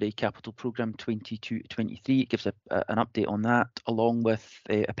HRA capital programme 22-23. It gives an update on that, along with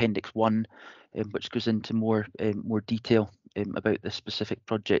Appendix 1, which goes into more detail about the specific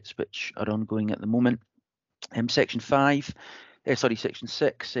projects which are ongoing at the moment. Section 6,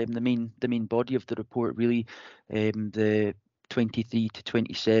 the main body of the report, really, the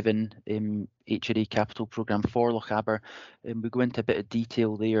 23-27 HRA capital programme for Lochaber. We go into a bit of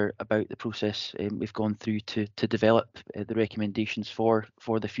detail there about the process we've gone through to develop the recommendations for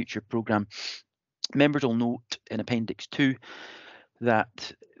the future programme. Members will note in Appendix 2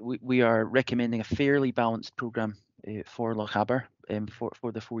 that we are recommending a fairly balanced programme for Lochaber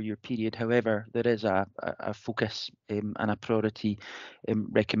for the 4-year period. However, there is a focus and a priority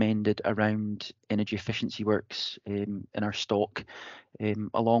recommended around energy efficiency works in our stock,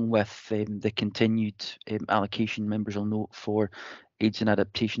 along with the continued allocation, members will note, for aids and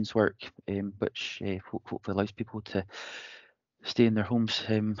adaptations work, which hopefully allows people to stay in their homes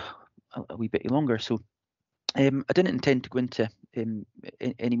a wee bit longer. So I didn't intend to go into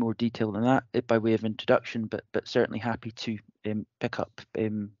any more detail than that by way of introduction, but certainly happy to pick up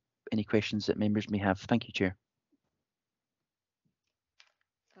any questions that members may have. Thank you, Chair.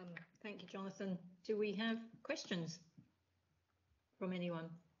 Thank you, Jonathan. Do we have questions from anyone?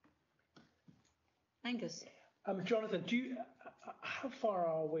 Angus. Jonathan, how far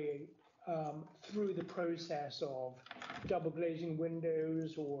are we through the process of double glazing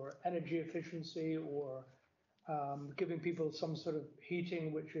windows or energy efficiency or giving people some sort of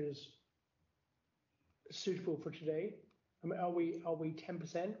heating which is suitable for today? I mean, are we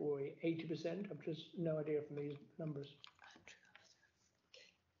 10% or 80%? I've just no idea from these numbers.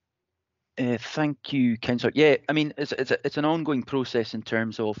 Thank you, Councillor. Yeah, I mean, it's an ongoing process in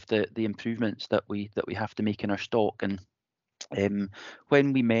terms of the improvements that we have to make in our stock. And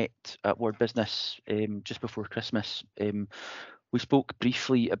when we met at Ward Business just before Christmas, we spoke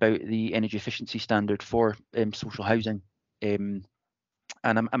briefly about the energy efficiency standard for social housing, and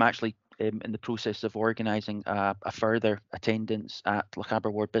I'm actually in the process of organising a further attendance at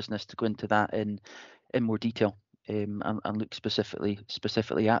Lochaber Ward Business to go into that in more detail and look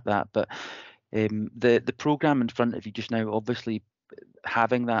specifically at that. But the programme in front of you just now, obviously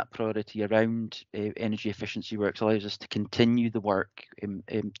having that priority around energy efficiency works allows us to continue the work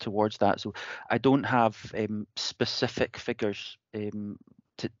towards that. So I don't have specific figures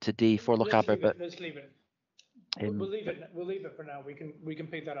today for Lochaber, but let's leave it. We'll leave it. We'll leave it for now. We can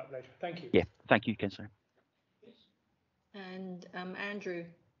pick that up later. Thank you. Yeah, thank you, Councillor. And Andrew.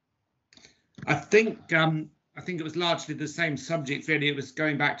 I think it was largely the same subject. Really, it was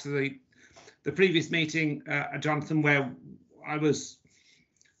going back to the previous meeting, Jonathan, where I was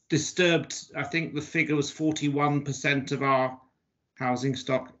disturbed. I think the figure was 41% of our housing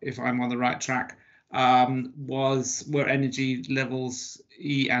stock, if I'm on the right track, were energy levels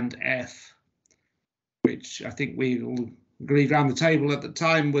E and F, which I think we all agreed around the table at the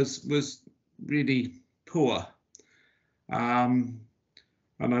time was really poor. And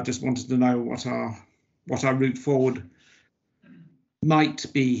I just wanted to know what our route forward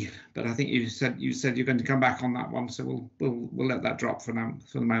might be, but I think you said you're going to come back on that one, so we'll let that drop for now,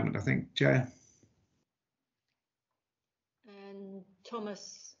 for the moment, I think, Chair. And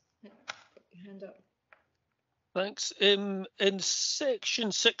Thomas, hand up. Thanks. In section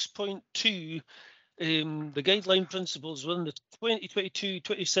 6.2, the guideline principles within the 2022-27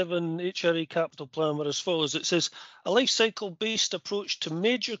 HRA capital plan were as follows. It says a life cycle based approach to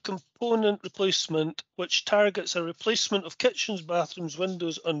major component replacement which targets a replacement of kitchens, bathrooms,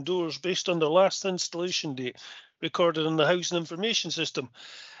 windows and doors based on their last installation date recorded in the housing information system.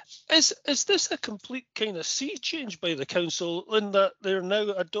 Is this a complete kind of sea change by the council in that they're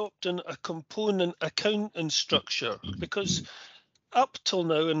now adopting a component accounting structure? Because up till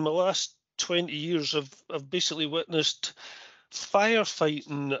now, in my last 20 years, I've basically witnessed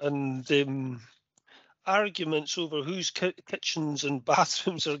firefighting and arguments over whose kitchens and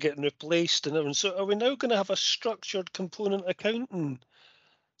bathrooms are getting replaced and everything. So are we now going to have a structured component accounting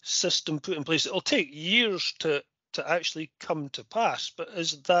system put in place? It'll take years to actually come to pass, but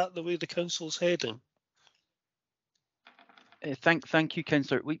is that the way the council's heading? Thank you,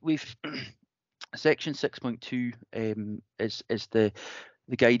 Councillor. We've section 6.2 is the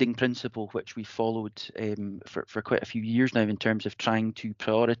guiding principle which we followed for quite a few years now in terms of trying to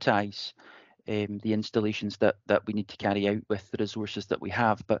prioritise the installations that we need to carry out with the resources that we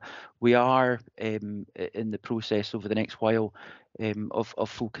have. But we are in the process over the next while of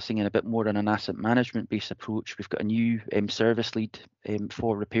focusing in a bit more on an asset management based approach. We've got a new service lead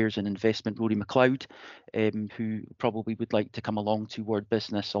for repairs and investment, Rory McLeod, who probably would like to come along to Ward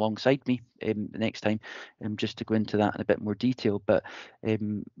Business alongside me the next time, just to go into that in a bit more detail. But as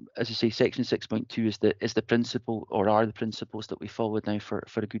I say, section 6.2 is the principle, or are the principles that we followed now for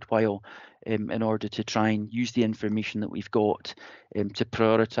a good while, in order to try and use the information that we've got to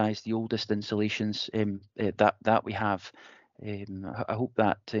prioritise the oldest installations that we have. I hope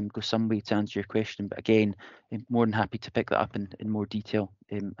that goes some way to answer your question, but again, I'm more than happy to pick that up in more detail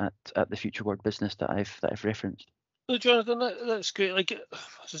at the future Word Business that I've referenced. No, Jonathan, that's great. Like,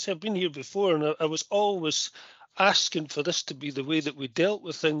 as I said, I've been here before, and I was always asking for this to be the way that we dealt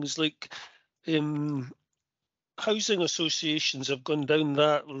with things. Like, housing associations have gone down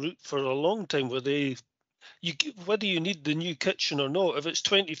that route for a long time, where whether you need the new kitchen or not, if it's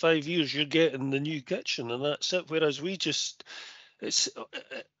 25 years, you're getting the new kitchen, and that's it. Whereas it's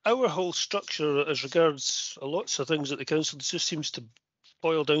our whole structure as regards lots of things at the council just seems to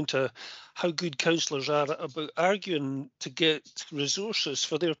boil down to how good councillors are about arguing to get resources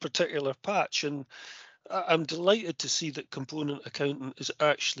for their particular patch. And I'm delighted to see that component accounting is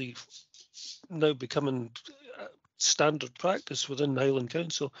actually now becoming standard practice within Highland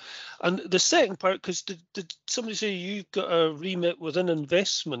Council. And the second part, because did somebody say you've got a remit within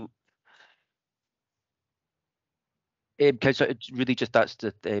investment? Councillor, it's really just that's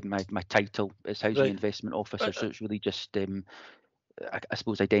my title is Housing Investment Officer, so it's really just I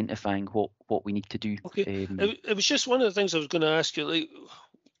suppose identifying what we need to do. Okay, it was just one of the things I was going to ask you. Like,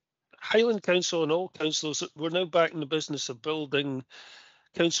 Highland Council and all councils, we're now back in the business of building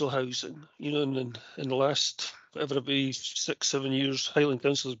council housing. You know, in the last, whatever it be, 6-7 years, Highland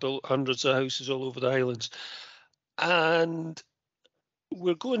Council has built hundreds of houses all over the Highlands. And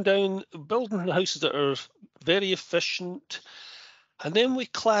we're going down, building houses that are very efficient, and then we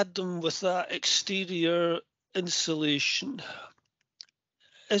clad them with that exterior insulation.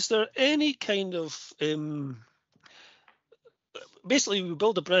 Is there any kind of basically, we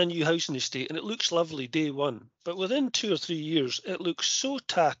build a brand new housing estate and it looks lovely day one, but within 2 or 3 years, it looks so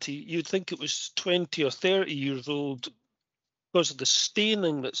tatty, you'd think it was 20 or 30 years old because of the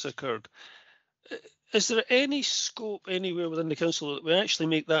staining that's occurred. Is there any scope anywhere within the council that we actually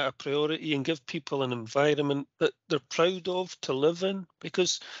make that a priority and give people an environment that they're proud of to live in?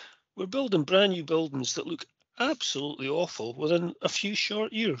 Because we're building brand new buildings that look absolutely awful within a few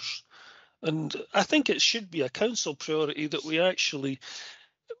short years. And I think it should be a council priority that we actually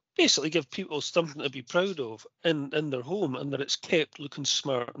basically give people something to be proud of in their home, and that it's kept looking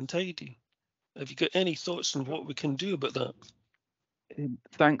smart and tidy. Have you got any thoughts on what we can do about that?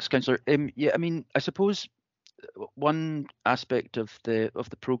 Thanks, Councillor. Yeah, I mean, I suppose one aspect of the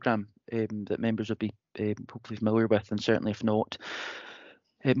programme that members will be hopefully familiar with, and certainly if not,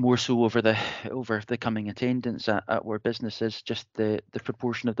 more so over the coming attendance at our business, is just the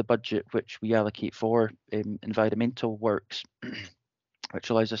proportion of the budget which we allocate for environmental works, which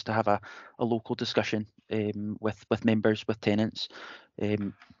allows us to have a local discussion with members, with tenants,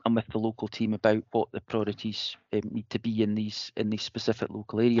 and with the local team about what the priorities need to be in these specific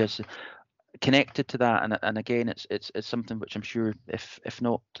local areas. Connected to that, and again, it's something which I'm sure, if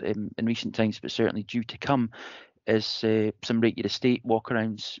not in recent times, but certainly due to come, is some regular estate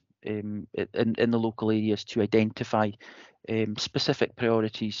walkarounds in the local areas to identify specific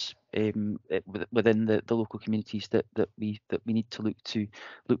priorities within the local communities that we need to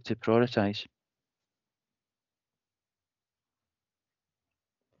look to prioritise.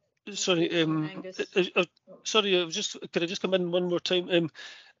 Sorry, sorry, could I just come in one more time?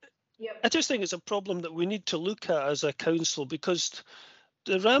 Yep. I just think it's a problem that we need to look at as a council, because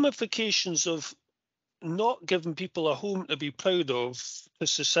the ramifications of not giving people a home to be proud of to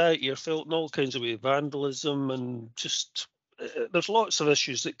society are felt in all kinds of ways, vandalism and just there's lots of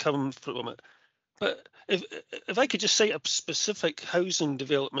issues that come from it. But if I could just cite a specific housing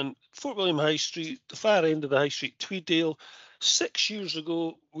development, Fort William High Street, the far end of the High Street, Tweeddale, 6 years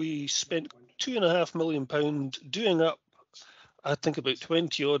ago we spent £2.5 million doing up, I think, about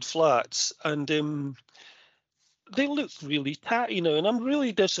 20 odd flats, and they look really tatty now, and I'm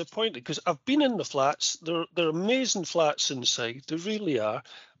really disappointed because I've been in the flats. They're amazing flats inside, they really are,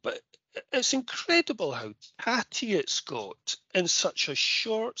 but it's incredible how tatty it's got in such a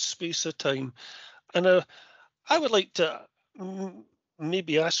short space of time. And I would like to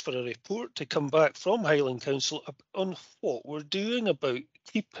maybe ask for a report to come back from Highland Council on what we're doing about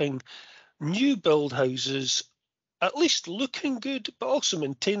keeping new build houses at least looking good, but also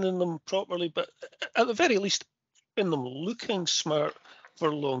maintaining them properly, but at the very least keeping them looking smart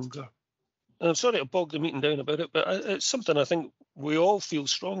for longer. And I'm sorry to bog the meeting down about it, but it's something I think we all feel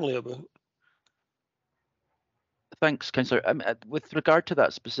strongly about. Thanks, Councillor. With regard to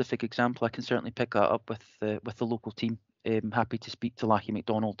that specific example, I can certainly pick that up with the local team. Happy to speak to Lachie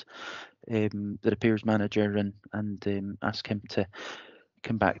MacDonald, the repairs manager, and ask him to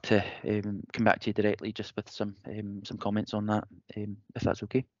come back to you directly, just with some comments on that, if that's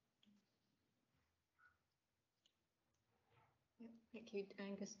okay. Thank you,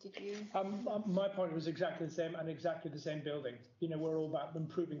 Angus. Did you? My point was exactly the same, and exactly the same building. You know, we're all about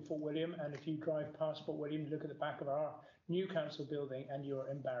improving Fort William, and if you drive past Fort William, look at the back of our new council building, and you're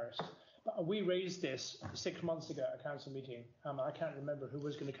embarrassed. But we raised this 6 months ago at a council meeting. I can't remember who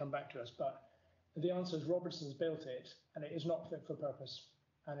was going to come back to us, but the answer is Robertson's built it, and it is not fit for purpose,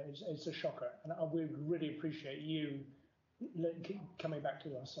 and it's a shocker. And we really appreciate you coming back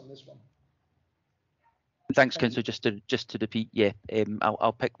to us on this one. Thanks, Councillor. Just to repeat, yeah,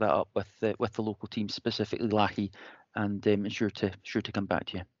 I'll pick that up with the local team, specifically Lachie, and sure to come back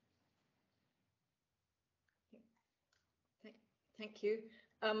to you. Thank you.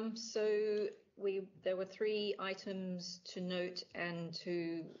 So there were 3 items to note and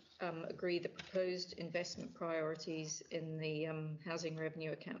to agree the proposed investment priorities in the Housing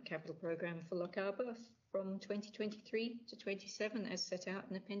Revenue Account Capital Programme for Lochaber from 2023 to 27, as set out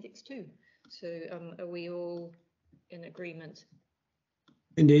in Appendix 2. So are we all in agreement?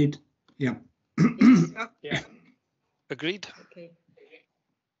 Indeed. Yeah. Yeah. Agreed. Okay.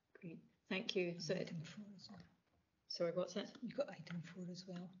 Agreed. Thank you. So item 4 as well. Sorry, what's that? You've got item 4 as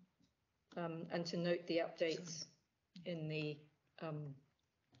well. And to note the updates in the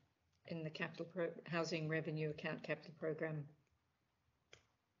Housing Revenue Account Capital Programme.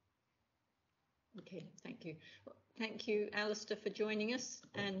 Okay, thank you. Thank you, Alistair, for joining us,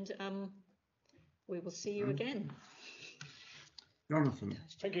 and we will see you again. Jonathan.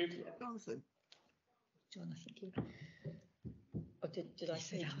 Thank you. Jonathan. Thank you. Oh, did I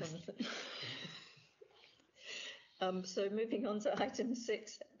say Jonathan? So moving on to item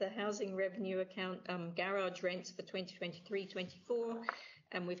 6, the housing revenue account, garage rents for 2023-24,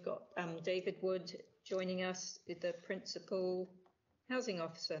 and we've got David Wood joining us, the Principal Housing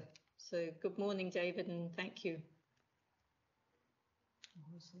Officer. So good morning, David, and thank you.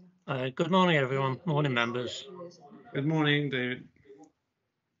 Good morning, everyone. Morning, members. Good morning, David.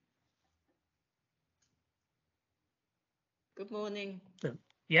 Good morning.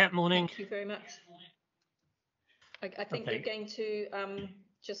 Yeah, morning. Thank you very much. I think Okay. you're going to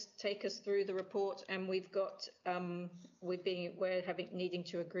just take us through the report, and we've got we're needing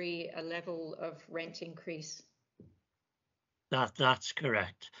to agree a level of rent increase. That's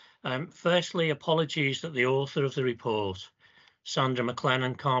correct. Firstly, apologies that the author of the report, Sandra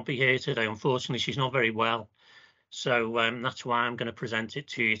McLennan, can't be here today. Unfortunately, she's not very well, so that's why I'm going to present it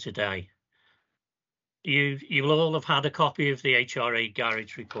to you today. You will all have had a copy of the HRA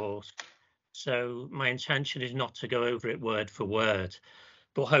garage report, so my intention is not to go over it word for word,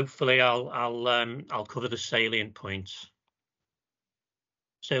 but hopefully I'll cover the salient points.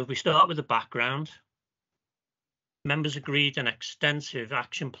 So if we start with the background, members agreed an extensive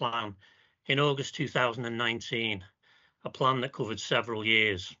action plan in August 2019, a plan that covered several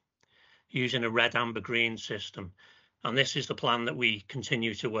years, using a red, amber, green system. And this is the plan that we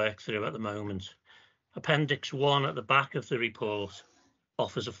continue to work through at the moment. Appendix 1 at the back of the report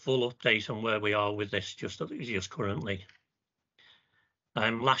offers a full update on where we are with this just currently.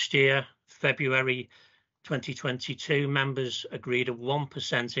 Last year, February 2022, members agreed a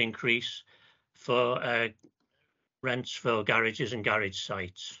 1% increase for rents for garages and garage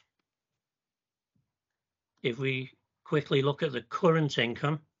sites. If we quickly look at the current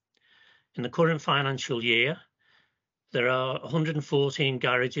income, in the current financial year, there are 114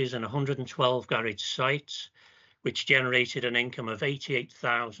 garages and 112 garage sites, which generated an income of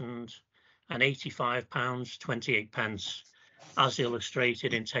 £88,085.28, as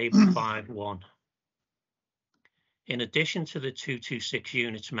illustrated in Table 5.1. In addition to the 226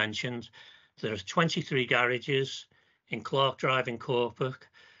 units mentioned, there are 23 garages in Clark Drive in Corpuk,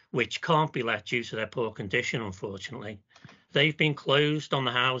 which can't be let due to their poor condition, unfortunately. They've been closed on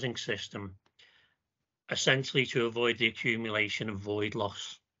the housing system, essentially to avoid the accumulation of void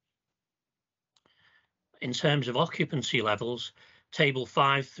loss. In terms of occupancy levels, Table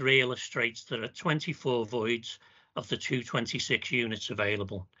 5.3 illustrates there are 24 voids of the 226 units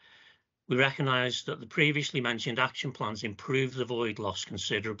available. We recognise that the previously mentioned action plans improve the void loss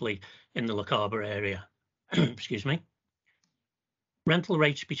considerably in the Lochaber area. Excuse me. Rental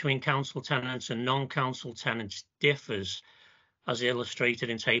rates between council tenants and non-council tenants differs, as illustrated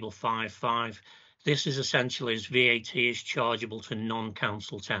in Table 5.5. This is essentially as VAT is chargeable to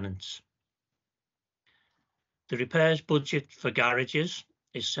non-council tenants. The repairs budget for garages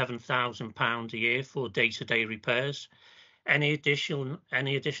is £7,000 a year for day-to-day repairs. Any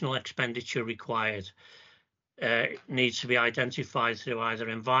additional expenditure required needs to be identified through either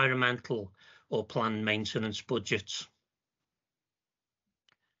environmental or planned maintenance budgets.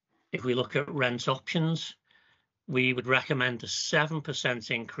 If we look at rent options, we would recommend a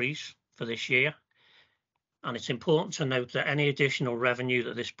 7% increase for this year. And it's important to note that any additional revenue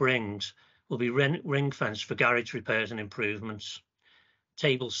that this brings will be ring-fenced for garage repairs and improvements.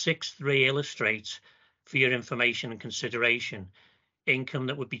 Table 6.3 illustrates, for your information and consideration, income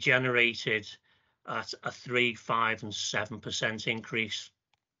that would be generated at a 3%, 5% and 7% increase.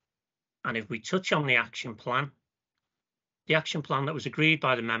 And if we touch on the action plan that was agreed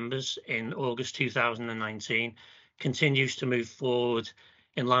by the members in August 2019 continues to move forward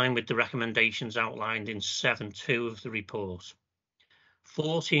in line with the recommendations outlined in 7.2 of the report.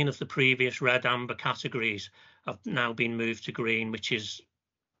 14 of the previous red amber categories have now been moved to green, which is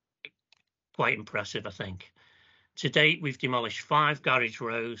quite impressive, I think. To date, we've demolished 5 garage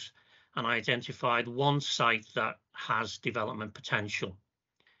rows and identified 1 site that has development potential.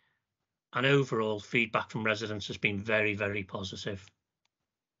 And overall, feedback from residents has been very, very positive.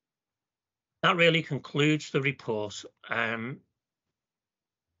 That really concludes the report. I'm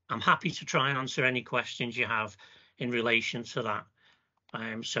happy to try and answer any questions you have in relation to that.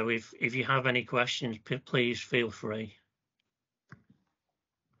 So if you have any questions, please feel free.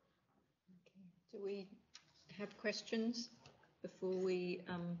 Okay. Do we have questions before we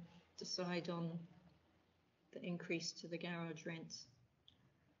decide on the increase to the garage rents?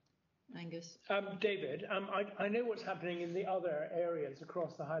 Angus. David, I know what's happening in the other areas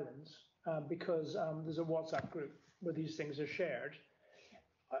across the Highlands because there's a WhatsApp group where these things are shared.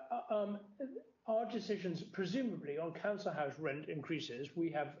 Our decisions, presumably on council house rent increases,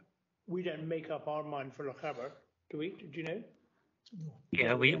 we don't make up our mind for Lochaber, do we? Do you know?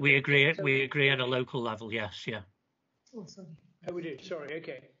 Yeah, we agree. We agree at a local level. Yes, yeah. Oh, sorry. Oh, we do. Sorry.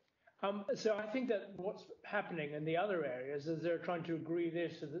 Okay. So I think that what's happening in the other areas is they're trying to agree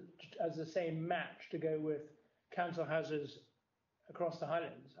this as the same match to go with council houses across the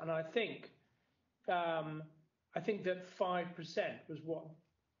Highlands, and I think that 5% was what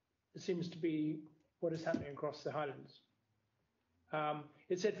seems to be what is happening across the Highlands.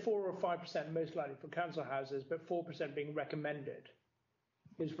 It said 4 or 5% most likely for council houses, but 4% being recommended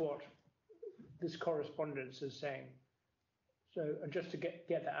is what this correspondence is saying. So just to get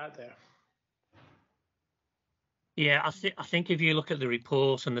that out there. Yeah, I think if you look at the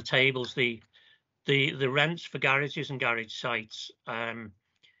report and the tables, the rents for garages and garage sites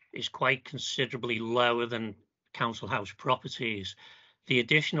is quite considerably lower than council house properties. The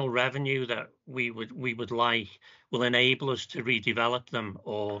additional revenue that we would like will enable us to redevelop them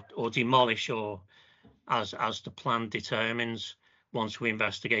or demolish, or as the plan determines, once we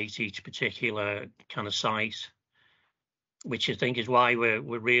investigate each particular kind of site, which I think is why we're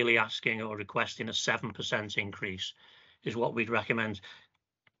really asking or requesting a 7% increase is what we'd recommend.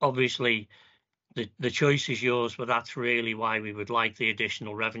 Obviously, the choice is yours, but that's really why we would like the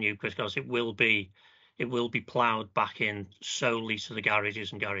additional revenue, because it will be ploughed back in solely to the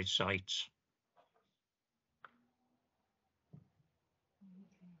garages and garage sites.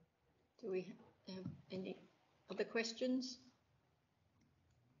 Do we have any other questions?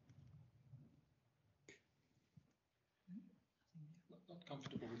 Not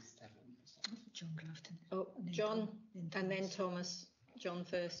comfortable with 7%. John Grafton. Oh, John, and then Thomas. John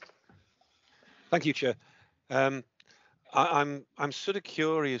first. Thank you, Chair. I'm sort of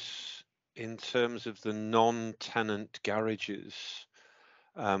curious in terms of the non-tenant garages.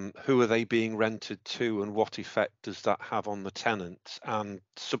 Who are they being rented to, and what effect does that have on the tenants? And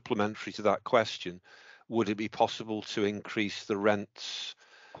supplementary to that question, would it be possible to increase the rents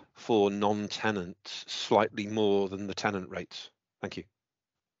for non-tenants slightly more than the tenant rates? Thank you.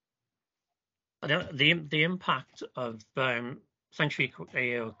 The impact of thanks for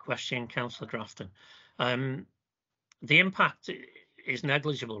your question, Councillor Grafton. The impact is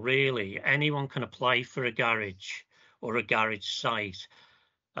negligible, really. Anyone can apply for a garage or a garage site.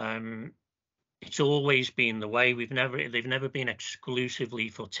 It's always been the way. They've never been exclusively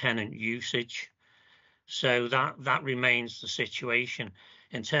for tenant usage, so that remains the situation.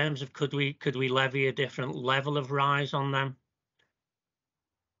 In terms of could we levy a different level of rise on them?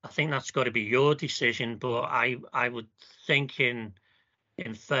 I think that's got to be your decision, but I would think in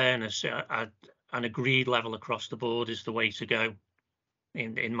fairness, an agreed level across the board is the way to go,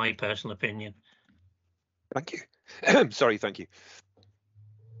 in my personal opinion. Thank you. Sorry, thank you.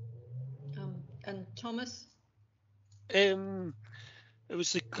 And Thomas? It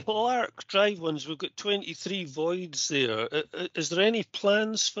was the Clark Drive ones. We've got 23 voids there. Is there any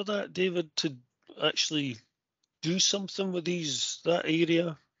plans for that, David, to actually do something with that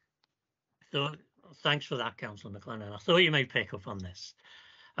area? So thanks for that, Councillor McLennan. I thought you may pick up on this.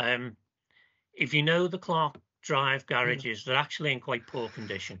 If you know the Clark Drive garages, they're actually in quite poor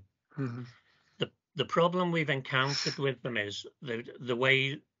condition. Mm-hmm. The problem we've encountered with them is the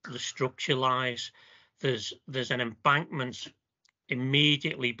way the structure lies. There's an embankment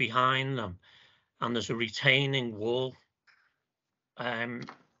immediately behind them, and there's a retaining wall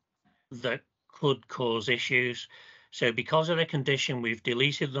that could cause issues. So because of the condition, we've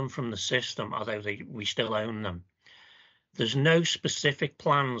deleted them from the system, although we still own them. There's no specific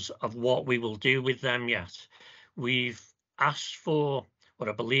plans of what we will do with them yet. We've asked for, or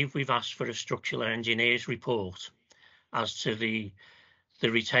I believe we've asked for, a structural engineer's report as to the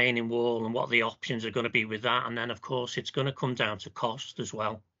retaining wall and what the options are going to be with that. And then, of course, it's going to come down to cost as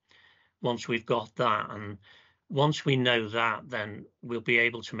well once we've got that. And once we know that, then we'll be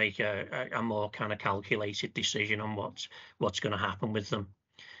able to make a more kind of calculated decision on what's going to happen with them.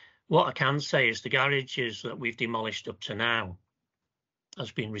 What I can say is the garages that we've demolished up to now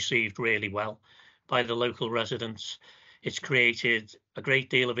has been received really well by the local residents. It's created a great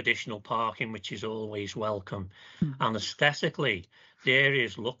deal of additional parking, which is always welcome. And aesthetically, the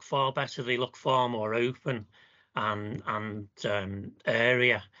areas look far better. They look far more open and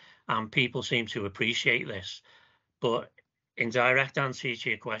area, and people seem to appreciate this. But in direct answer to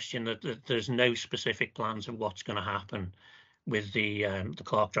your question, that there's no specific plans of what's going to happen with the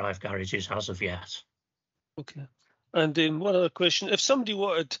Clark Drive garages as of yet. Okay. And one other question: if somebody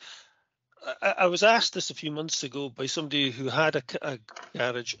wanted I was asked this a few months ago by somebody who had a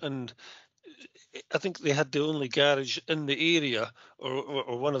garage, and I think they had the only garage in the area,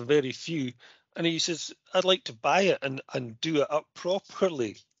 or one of very few. And he says, I'd like to buy it and do it up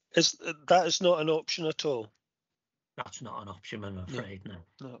properly. That is not an option at all? That's not an option, I'm afraid, no.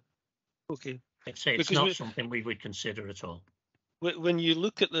 No. Okay. I'd say it's not something we would consider at all. When you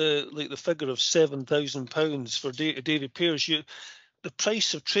look at the figure of £7,000 for day repairs, the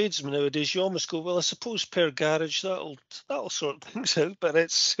price of tradesmen nowadays, you almost go, well, I suppose per garage that'll sort things out. But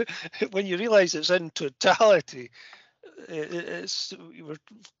it's when you realise it's in totality, we've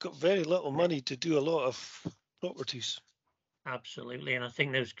got very little money to do a lot of properties. Absolutely, and I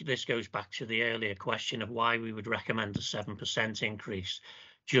think this goes back to the earlier question of why we would recommend a 7% increase,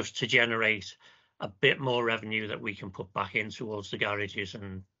 just to generate a bit more revenue that we can put back in towards the garages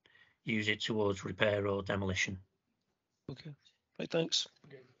and use it towards repair or demolition. Okay, right, thanks.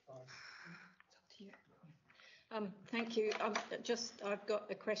 Thank you. I've got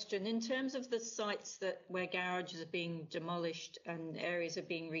a question. In terms of the sites where garages are being demolished and areas are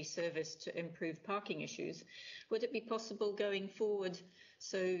being resurfaced to improve parking issues, would it be possible going forward,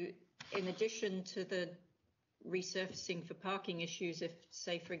 so in addition to the resurfacing for parking issues, if,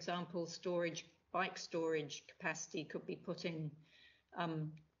 say, for example, bike storage capacity could be put in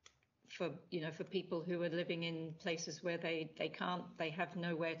for people who are living in places where they have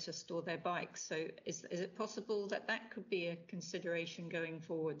nowhere to store their bikes. So is it possible that could be a consideration going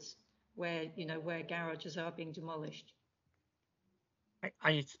forwards, where garages are being demolished?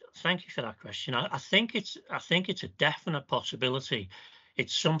 I thank you for that question. I think it's a definite possibility.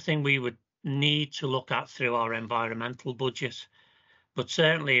 It's something we would need to look at through our environmental budget. But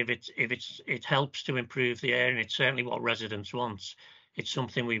certainly, if it helps to improve the air, and it's certainly what residents want, it's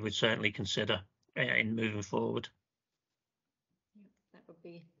something we would certainly consider in moving forward. That would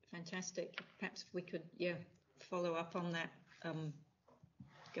be fantastic. Perhaps if we could, follow up on that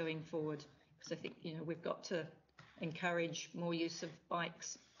going forward, because I think we've got to encourage more use of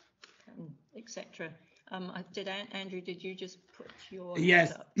bikes, etc. Andrew, did you just put your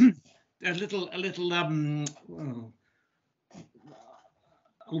yes hand up? a little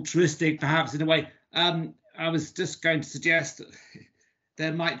altruistic, perhaps, in a way. I was just going to suggest that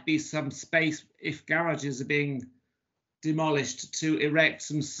there might be some space, if garages are being demolished, to erect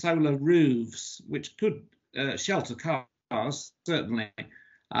some solar roofs, which could shelter cars, certainly,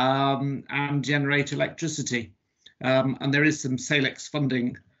 and generate electricity. And there is some SALEX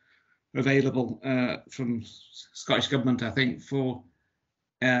funding available from Scottish Government, I think, for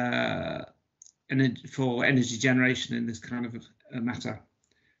energy generation in this kind of a matter.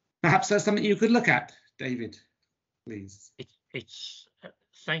 Perhaps that's something you could look at, David, please.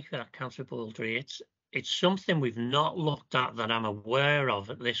 Thank you for that, Councillor Baldry. It's something we've not looked at that I'm aware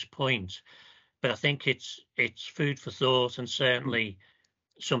of at this point, but I think it's food for thought, and certainly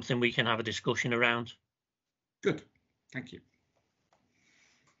something we can have a discussion around. Good, thank you.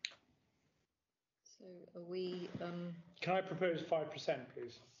 So are we? Can I propose 5%,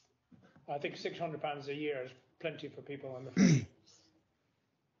 please? I think £600 a year is plenty for people, I'm afraid.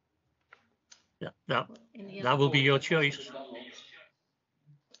 Yeah, that will be your choice.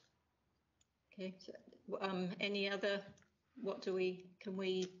 Okay. So, any other?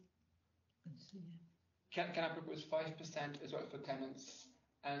 Can I propose 5% as well for tenants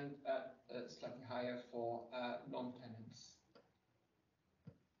and slightly higher for non-tenants?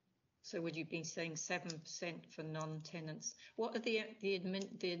 So would you be saying 7% for non-tenants? What are the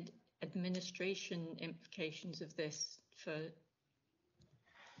administration implications of this for?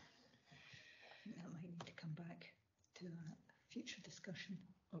 That might need to come back to a future discussion.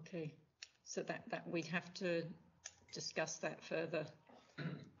 Okay, so that we'd have to discuss that further.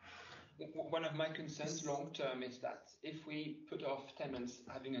 One of my concerns long term is that if we put off tenants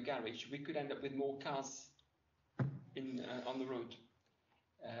having a garage, we could end up with more cars on the road,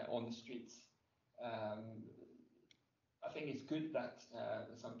 on the streets. I think it's good that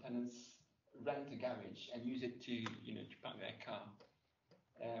some tenants rent a garage and use it to park their car.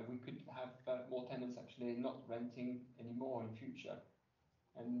 We could have more tenants actually not renting anymore in future,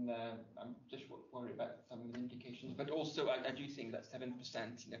 and I'm just worried about some of the implications. But also, I do think that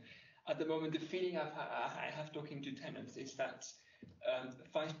 7%. At the moment, the feeling I have talking to tenants is that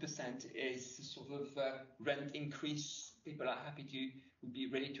 5% is sort of rent increase. People are would be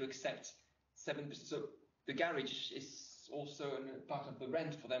ready to accept 7%. So the garage is also part of the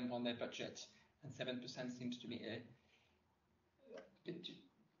rent for them on their budget, and 7% seems to me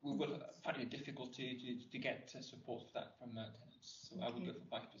we will find it difficult to get support for that from tenants. So okay. I would go for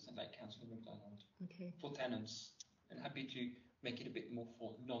 5%, like Councillor MacDonald, for tenants, and happy to make it a bit more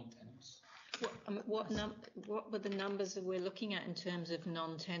for non-tenants. What were the numbers that we're looking at in terms of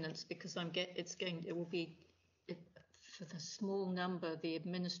non-tenants? Because it will be for the small number, the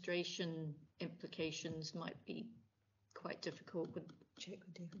administration implications might be quite difficult. Check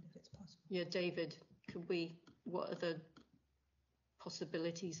with David if it's possible. Yeah, David, what are the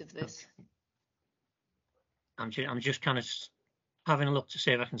possibilities of this? I'm just kind of having a look to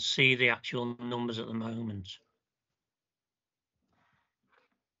see if I can see the actual numbers at the moment.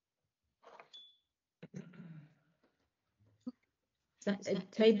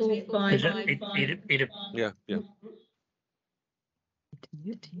 Table 5. Yeah.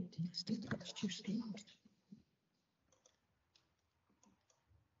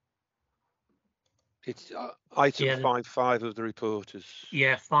 It's item 5.5 of the report.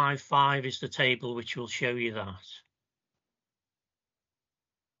 Yeah, 5.5 is the table which will show you that.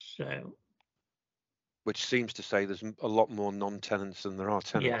 So, which seems to say there's a lot more non-tenants than there are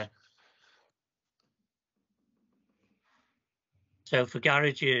tenants. Yeah. So for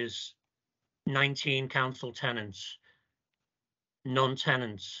garages, 19 council tenants,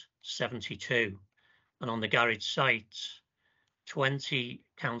 non-tenants 72, and on the garage sites, 20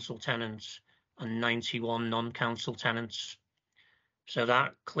 council tenants and 91 non-council tenants. So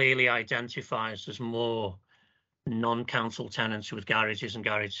that clearly identifies there's more non-council tenants with garages and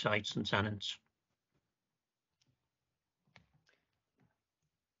garage sites than tenants.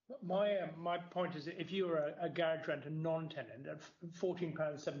 My point is that if you were a garage rent, a non-tenant at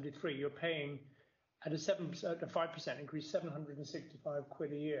 £14.73, you're paying at a 5% increase, 765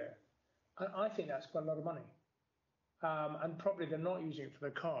 quid a year. And I think that's quite a lot of money. And probably they're not using it for their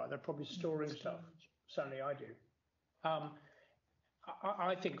car. They're probably storing stuff. Certainly I do.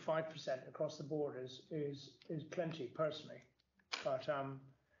 I think 5% across the board is plenty personally, but I'll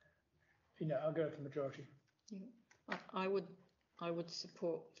go with the majority. Yeah. I would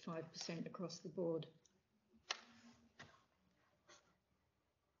support 5% across the board.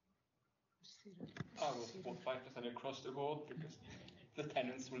 I will support 5% across the board because the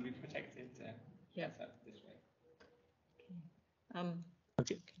tenants will be protected. Yeah. This way.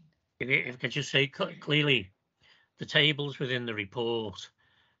 If I could just say clearly, the tables within the report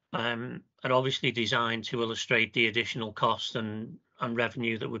are obviously designed to illustrate the additional cost and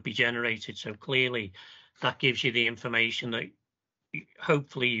revenue that would be generated. So clearly, that gives you the information that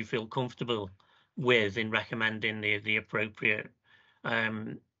hopefully you feel comfortable with in recommending the appropriate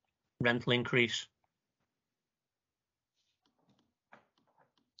rental increase.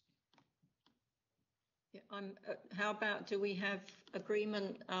 Yeah, how about, do we have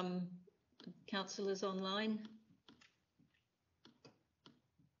agreement, councillors online?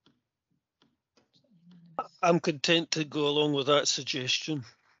 I'm content to go along with that suggestion.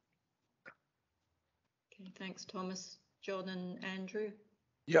 Okay, thanks, Thomas. John and Andrew?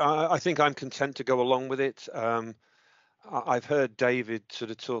 Yeah, I think I'm content to go along with it. I've heard David sort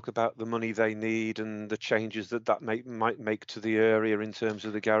of talk about the money they need and the changes that might make to the area in terms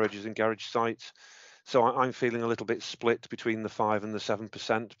of the garages and garage sites. So I'm feeling a little bit split between the 5 and the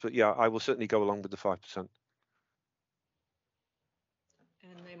 7%. But yeah, I will certainly go along with the 5%.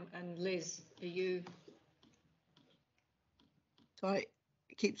 And Liz, are you? Sorry,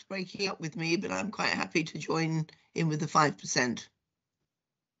 it keeps breaking up with me, but I'm quite happy to join in with the 5%.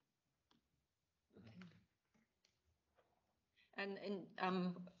 And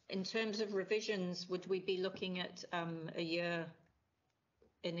in terms of revisions, would we be looking at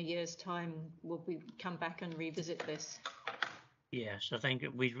in a year's time? Will we come back and revisit this? Yes, I think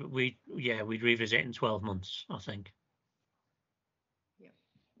we'd revisit in 12 months, I think. Yeah.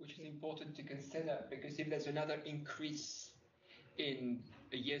 Which is important to consider, because if there's another increase in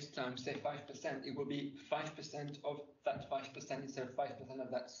a year's time, say 5%, it will be 5% of that 5% instead of 5% of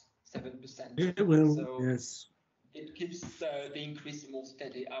that 7%. It will, so yes. It keeps the increase more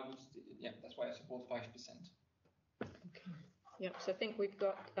steady. That's why I support 5%. Okay. Yep. So I think we've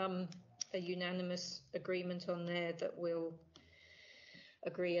got a unanimous agreement on there that we'll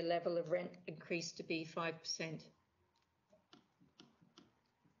agree a level of rent increase to be 5%.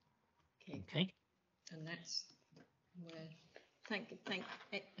 Okay. And that's where. Have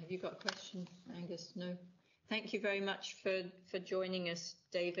you got a question, Angus? No. Thank you very much for joining us,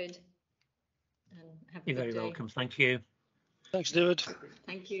 David. And have a You're very good day. welcome. Thank you. Thanks, David.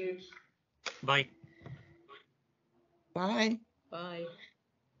 Thank you. Bye. Bye. Bye.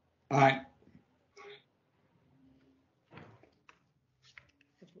 Bye.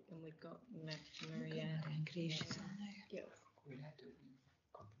 And we've got Marianne. Yeah.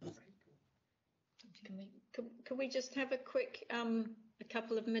 Can we just have a quick a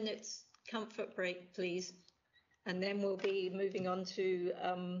couple of minutes comfort break, please? And then we'll be moving on to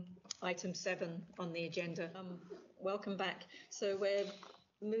item 7 on the agenda. Welcome back. So we're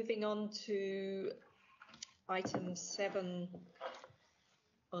moving on to item 7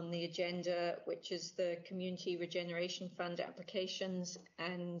 on the agenda, which is the Community Regeneration Fund applications.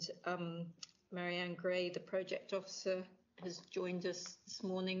 And Marianne Gray, the project officer, has joined us this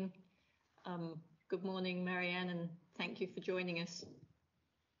morning. Good morning, Marianne, and thank you for joining us.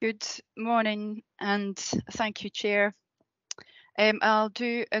 Good morning, and thank you, Chair. I'll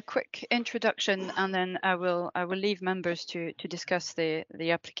do a quick introduction, and then I will leave members to discuss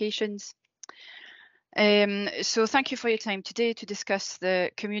the applications. So thank you for your time today to discuss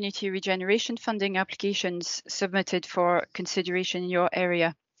the Community Regeneration Funding applications submitted for consideration in your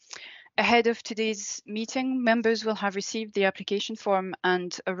area. Ahead of today's meeting, members will have received the application form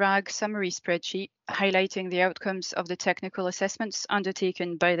and a RAG summary spreadsheet highlighting the outcomes of the technical assessments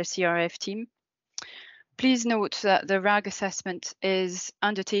undertaken by the CRF team. Please note that the RAG assessment is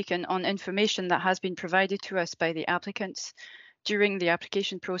undertaken on information that has been provided to us by the applicants during the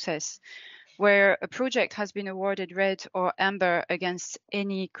application process. Where a project has been awarded red or amber against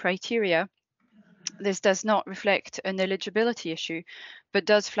any criteria, this does not reflect an eligibility issue, but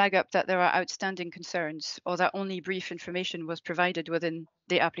does flag up that there are outstanding concerns or that only brief information was provided within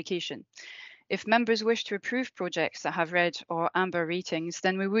the application. If members wish to approve projects that have red or amber ratings,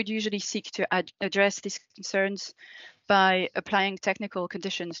 then we would usually seek to address these concerns by applying technical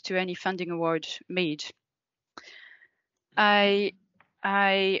conditions to any funding award made. I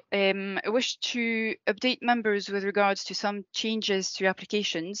wish to update members with regards to some changes to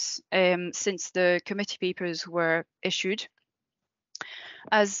applications since the committee papers were issued.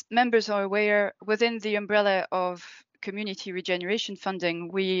 As members are aware, within the umbrella of community regeneration funding,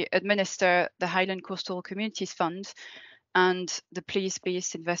 we administer the Highland Coastal Communities Fund and the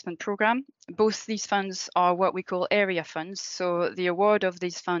Place-Based Investment Programme. Both these funds are what we call area funds, so the award of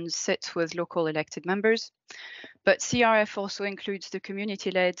these funds sits with local elected members. But CRF also includes the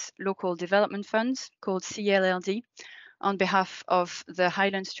community-led local development funds called CLLD on behalf of the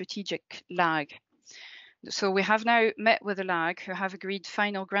Highland Strategic LAG. So we have now met with the LAG, who have agreed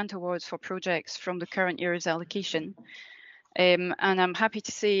final grant awards for projects from the current year's allocation. And I'm happy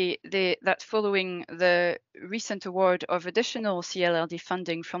to say that following the recent award of additional CLLD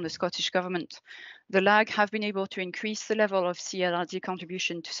funding from the Scottish Government, the LAG have been able to increase the level of CLLD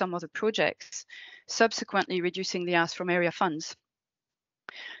contribution to some of the projects, subsequently reducing the ask from area funds.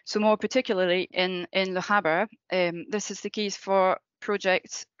 So more particularly in Lochaber, this is the case for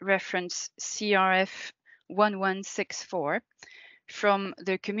project reference CRF 1164 from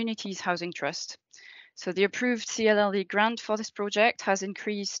the Communities Housing Trust. So the approved CLLD grant for this project has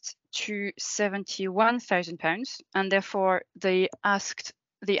increased to £71,000, and therefore the ask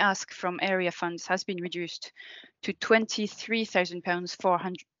from area funds has been reduced to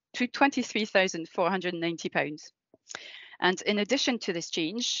 £23,490. And in addition to this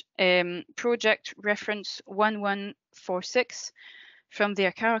change, project reference 1146 from the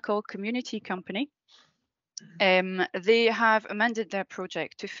Acaracal Community Company, they have amended their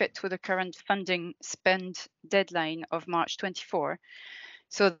project to fit with the current funding spend deadline of March 24.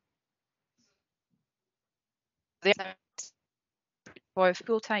 So they for a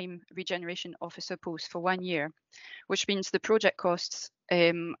full-time regeneration officer post for 1 year, which means the project costs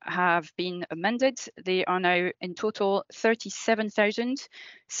have been amended. They are now in total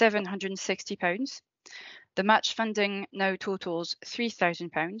 £37,760. The match funding now totals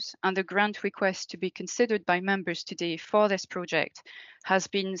 £3,000, and the grant request to be considered by members today for this project has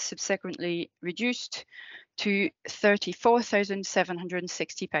been subsequently reduced to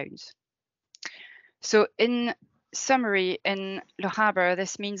 £34,760. So in summary, in Lochaber,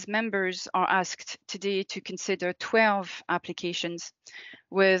 this means members are asked today to consider 12 applications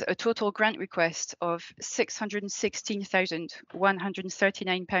with a total grant request of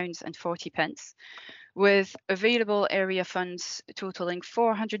 £616,139.40, with available area funds totaling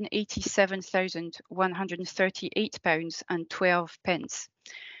 £487,138.12,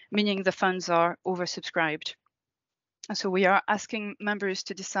 meaning the funds are oversubscribed. So we are asking members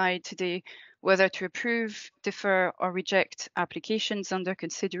to decide today whether to approve, defer or reject applications under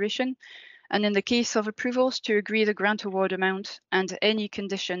consideration, and in the case of approvals to agree the grant award amount and any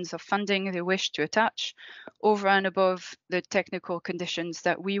conditions of funding they wish to attach over and above the technical conditions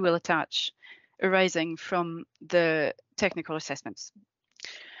that we will attach arising from the technical assessments.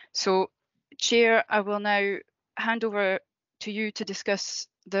 So, Chair, I will now hand over to you to discuss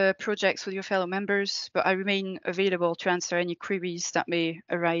the projects with your fellow members, but I remain available to answer any queries that may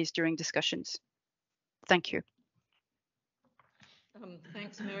arise during discussions. Thank you.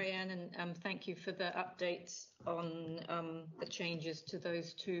 Thanks, Marianne, and thank you for the updates on the changes to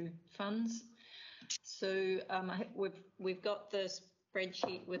those two funds. So we've got the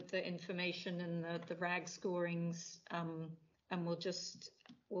spreadsheet with the information and the RAG scorings, and we'll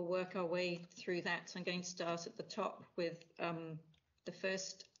work our way through that. So I'm going to start at the top with the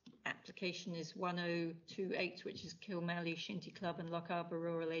first application is 1028, which is Kilmallie Shinty Club and Lochaber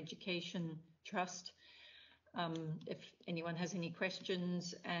Rural Education Trust. If anyone has any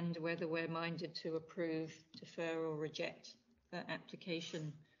questions, and whether we're minded to approve, defer or reject the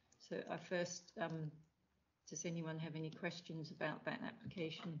application. So I first, does anyone have any questions about that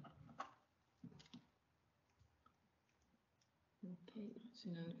application? Okay, so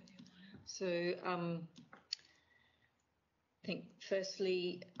no. So I think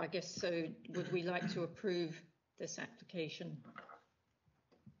firstly, I guess, so would we like to approve this application?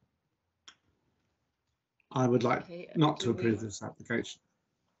 I would like not to approve this application.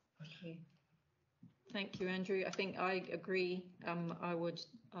 Okay. Thank you, Andrew. I think I agree. I would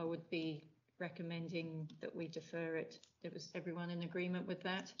be recommending that we defer it. Was everyone in agreement with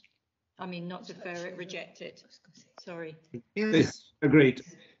that? I mean, not defer it, reject it. Sorry. Yes, agreed.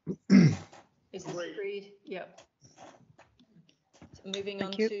 Is this agreed? Yep. Moving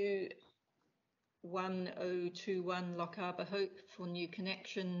on to 1021 Lochaber Hope for new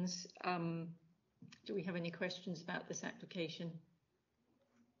connections. Do we have any questions about this application?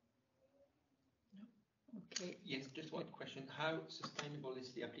 No. Okay. Yes, just one question. How sustainable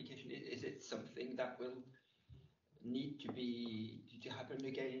is the application? Is it something that will need to happen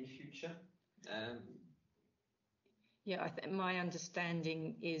again in future? Yeah, my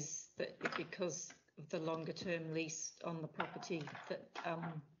understanding is that because of the longer term lease on the property, that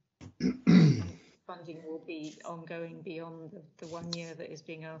funding will be ongoing beyond the 1 year that is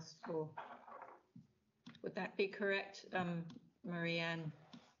being asked for. Would that be correct, Marianne?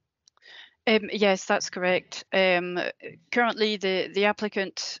 Yes, that's correct. Currently, the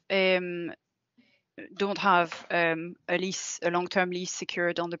applicant don't have a long-term lease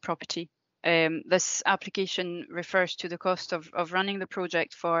secured on the property. This application refers to the cost of running the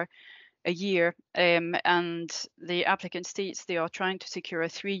project for a year, and the applicant states they are trying to secure a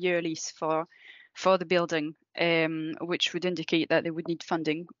 3-year lease for the building, which would indicate that they would need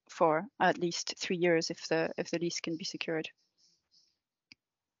funding for at least 3 years if the lease can be secured.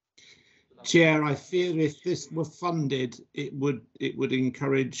 Chair, I fear if this were funded, it would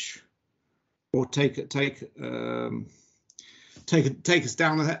encourage or take us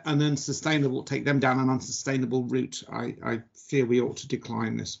down and then take them down an unsustainable route. I fear we ought to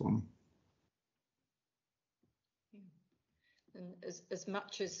decline this one. And as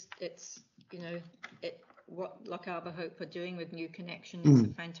much as it's, what Lochaber Hope are doing with new connections is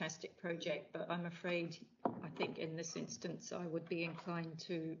a fantastic project, but I'm afraid, I think in this instance, I would be inclined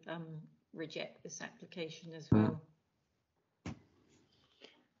to reject this application as well.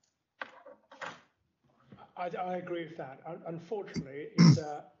 I agree with that. Unfortunately,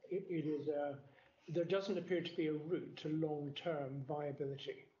 there doesn't appear to be a route to long-term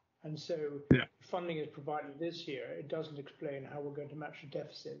viability. And so funding is provided this year. It doesn't explain how we're going to match the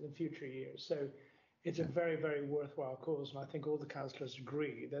deficit in future years. So it's a very, very worthwhile cause. And I think all the councillors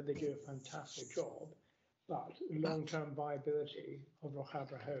agree that they do a fantastic job. But long-term viability of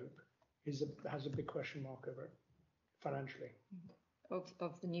Lochaber Hope has a big question mark over it financially. Of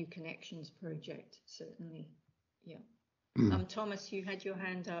the new connections project, certainly. Yeah. Thomas, you had your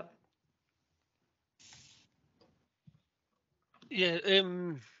hand up. Yeah,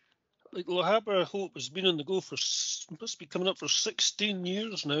 like Lochaber Hope has been on the go for, must be coming up for 16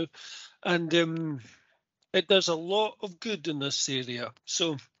 years now, and it does a lot of good in this area.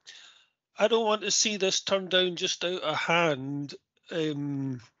 So I don't want to see this turned down just out of hand.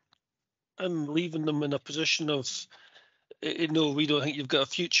 I'm leaving them in a position of, no, we don't think you've got a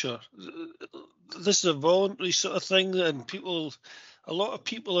future. This is a voluntary sort of thing, and a lot of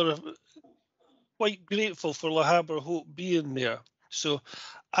people are quite grateful for Lochaber Hope being there. So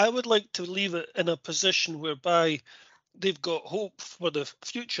I would like to leave it in a position whereby they've got hope for the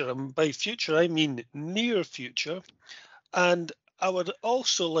future, and by future I mean near future. And I would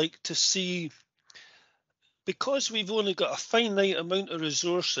also like to see, because we've only got a finite amount of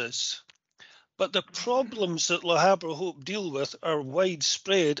resources, but the problems that Lochaber Hope deal with are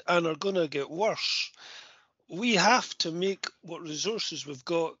widespread and are going to get worse. We have to make what resources we've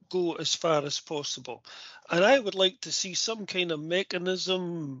got go as far as possible. And I would like to see some kind of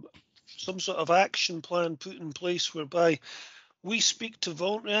mechanism, some sort of action plan put in place whereby we speak to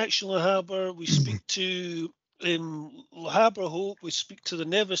Voluntary Action Lochaber, we speak to Lochaber Hope, we speak to the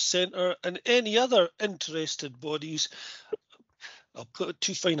Nevis Centre and any other interested bodies, I'll put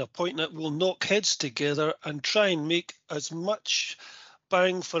too fine a point in it, we'll knock heads together and try and make as much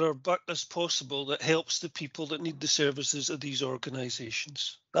bang for our buck as possible that helps the people that need the services of these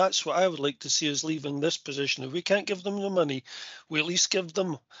organisations. That's what I would like to see us leaving this position. If we can't give them the money, we at least give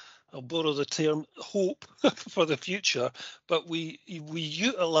them, I'll borrow the term, hope for the future, but we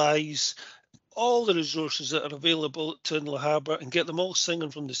utilise all the resources that are available to in Lochaber and get them all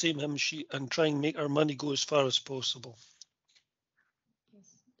singing from the same hymn sheet and try and make our money go as far as possible.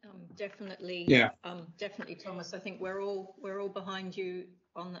 Definitely, yeah. Definitely, Thomas. I think we're all behind you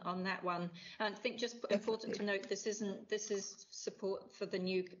on that one. And I think just important to note, this is support for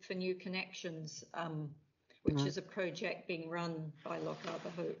new connections, which is a project being run by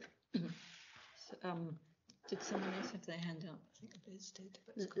Lochaber Hope. So, did someone else have their hand up? I think Liz did,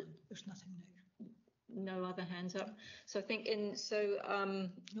 but it's gone. There's nothing now. No other hands up. So I think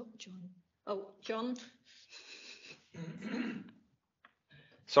Nope, John. Oh, John.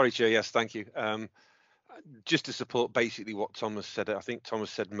 Sorry, Chair. Yes, thank you. Just to support basically what Thomas said, I think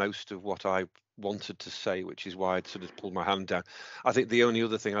Thomas said most of what I wanted to say, which is why I'd sort of pulled my hand down. I think the only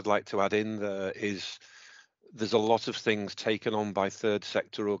other thing I'd like to add in there is there's a lot of things taken on by third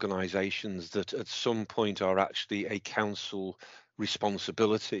sector organisations that at some point are actually a council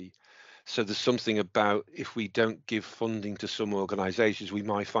responsibility. So there's something about if we don't give funding to some organisations, we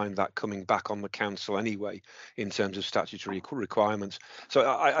might find that coming back on the council anyway in terms of statutory requirements. So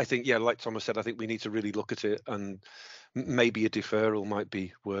I think, yeah, like Thomas said, I think we need to really look at it, and maybe a deferral might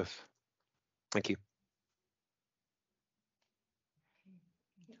be worth. Thank you.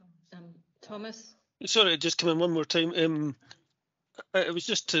 Thomas? Sorry, just come in one more time. It was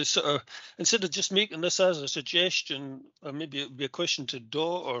just to sort of, instead of just making this as a suggestion, or maybe it would be a question to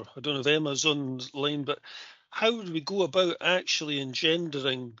Dot, or I don't know if Emma's online, but how would we go about actually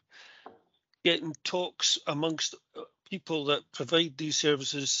engendering, getting talks amongst people that provide these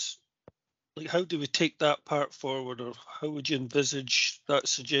services? Like, how do we take that part forward, or how would you envisage that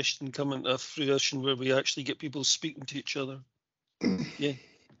suggestion coming to fruition where we actually get people speaking to each other? Yeah.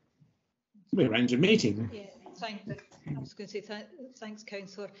 We arrange a meeting. Yeah, I was going to say thanks,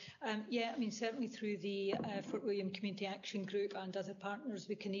 Councillor. Yeah, I mean, certainly through the Fort William Community Action Group and other partners,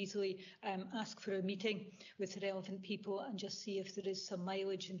 we can easily ask for a meeting with the relevant people and just see if there is some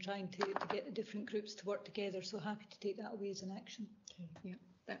mileage in trying to get the different groups to work together. So happy to take that away as an action. Yeah,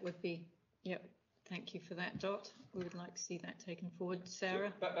 that would be, yeah. Thank you for that, Dot. We would like to see that taken forward.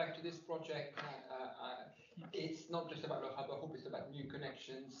 Sarah? So, back to this project, it's not just about Lochaber Hope, it's about new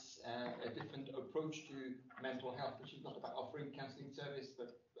connections, a different approach to mental health, which is not about offering counselling service,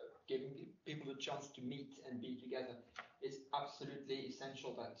 but giving people the chance to meet and be together. It's absolutely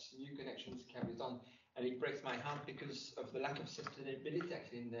essential that new connections carries on. And it breaks my heart because of the lack of sustainability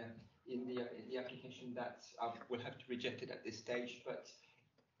actually in the application that we'll have to reject it at this stage. But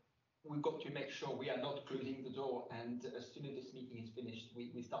we've got to make sure we are not closing the door, and as soon as this meeting is finished,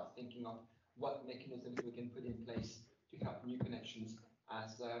 we start thinking of what mechanisms we can put in place to help new connections,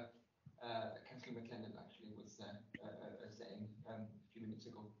 as Councillor McLennan actually was saying a few minutes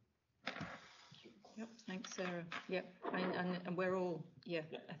ago. Yep, thanks, Sarah. Yep, and we're all, yeah,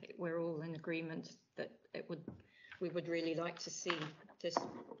 I think we're all in agreement that we would really like to see this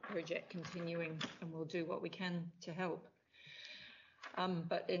project continuing, and we'll do what we can to help.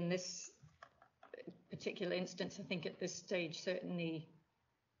 But in this particular instance, I think at this stage, certainly,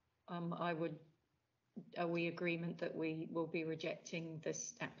 are we agreement that we will be rejecting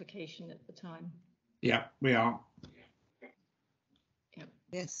this application at the time? Yeah, we are. Yeah.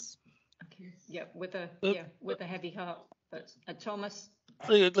 Yes. Okay. Yeah, with a heavy heart. But Thomas,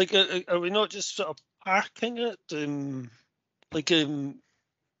 like, are we not just sort of parking it? You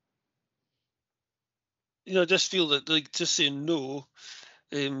know, I just feel that, like, just saying no.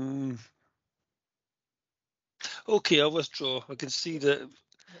 Okay, I'll withdraw. I can see that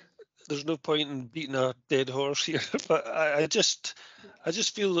there's no point in beating a dead horse here, but I just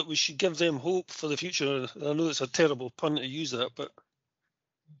feel that we should give them hope for the future. I know it's a terrible pun to use that, but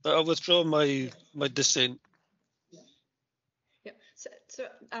I'll withdraw my dissent. Yeah. So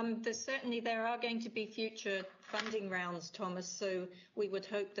there are going to be future funding rounds, Thomas. So we would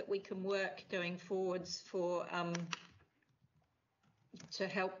hope that we can work going forwards for to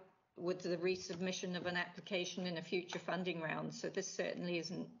help with the resubmission of an application in a future funding round. So this certainly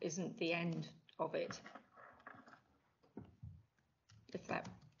isn't the end of it, if that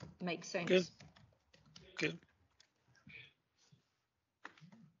makes sense. Good. Good.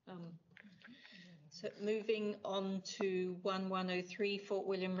 So moving on to 1103 Fort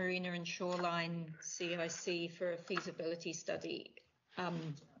William Marina and Shoreline CIC for a feasibility study.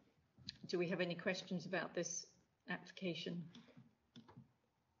 Do we have any questions about this application?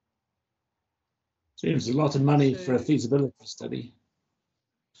 Seems a lot of money So- for a feasibility study.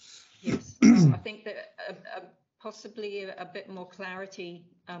 Yes, I think that possibly a bit more clarity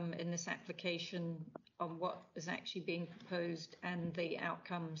in this application on what is actually being proposed and the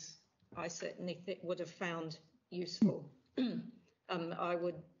outcomes, I certainly would have found useful. I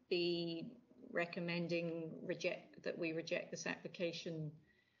would be recommending that we reject this application.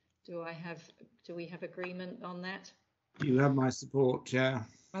 Do we have agreement on that? You have my support, Chair.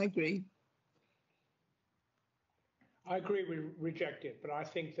 I agree. I agree we reject it, but I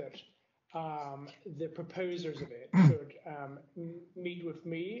think that the proposers of it should meet with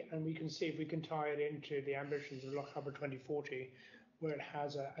me, and we can see if we can tie it into the ambitions of Lochaber 2040, where it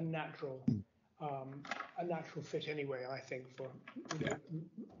has a natural fit anyway. I think for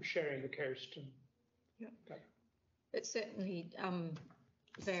sharing the coast. And, But certainly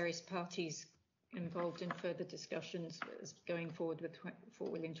various parties involved in further discussions going forward with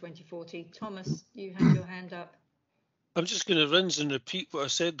Fort William 2040. Thomas, you had your hand up. I'm just going to rinse and repeat what I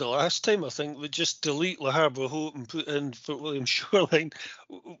said the last time. I think we just delete Lochaber Hope and put in Fort William Shoreline.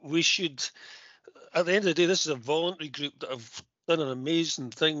 We should, at the end of the day, this is a voluntary group that have done an amazing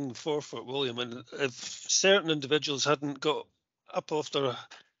thing for Fort William. And if certain individuals hadn't got up off their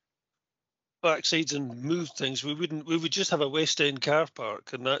backsides and moved things, we would just have a West End car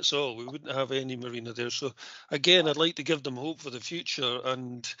park, and that's all. We wouldn't have any marina there. So again, I'd like to give them hope for the future,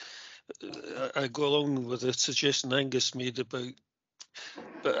 and I go along with the suggestion Angus made about.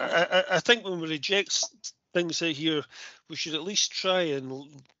 But I think when we reject things here, we should at least try and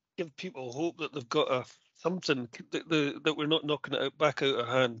give people hope that they've got something that we're not knocking it back out of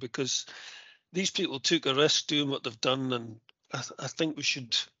hand, because these people took a risk doing what they've done, and I think we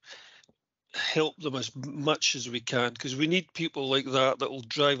should help them as much as we can, because we need people like that will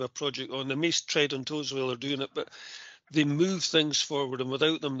drive a project on. They may tread on toes while they're doing it, but they move things forward, and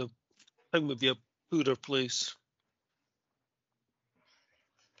without them, the town would be a poorer place.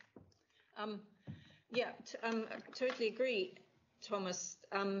 Totally agree, Thomas,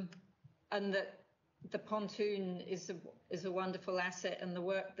 and that the pontoon is a wonderful asset, and the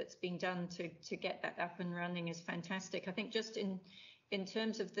work that's been done to get that up and running is fantastic. I think just in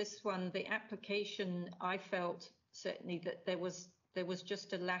terms of this one, the application, I felt certainly that there was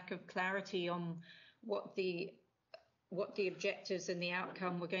just a lack of clarity on what the objectives and the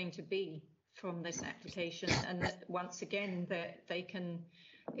outcome were going to be from this application, and that once again that they can,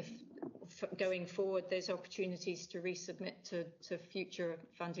 if going forward, there's opportunities to resubmit to future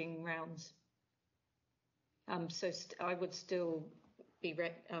funding rounds. So I would still be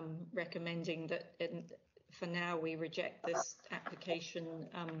recommending that for now we reject this application,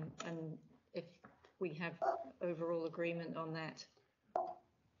 and if we have overall agreement on that.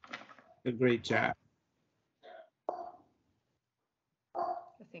 Agreed, Chair. I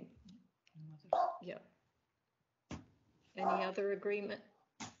think, yeah. Any other agreement?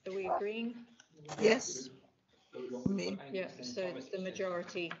 Are we agreeing? Yes. Me. Yeah, so it's the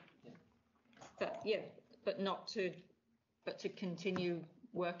majority. But yeah, but to continue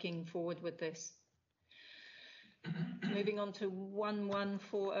working forward with this. Moving on to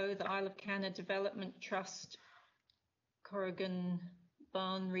 1140, the Isle of Canna Development Trust, Corrigan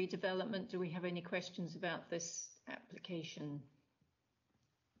Barn redevelopment. Do we have any questions about this application?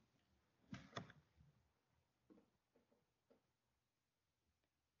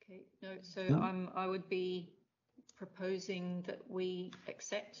 Okay, no, so I would be proposing that we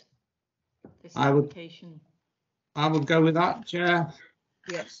accept this application. I would go with that, Chair.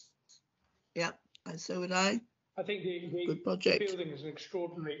 Yes. Yeah, and so would I. I think the building is an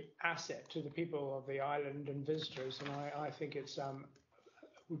extraordinary asset to the people of the island and visitors, and I think it's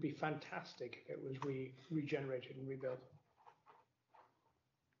would be fantastic if it was regenerated and rebuilt.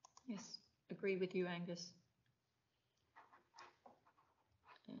 Yes, agree with you, Angus.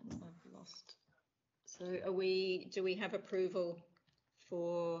 And I've lost. So do we have approval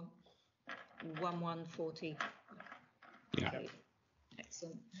for 1140? Yeah. Okay.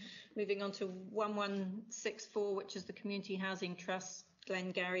 Excellent. Moving on to 1164, which is the Community Housing Trust,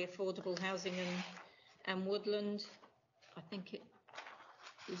 Glengarry Affordable Housing and Woodland. I think it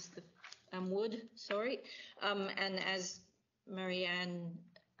is the Wood, sorry. And as Marianne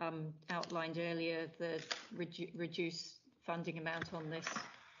outlined earlier, the reduced funding amount on this.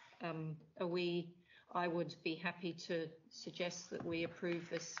 I would be happy to suggest that we approve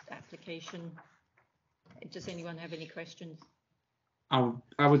this application. Does anyone have any questions?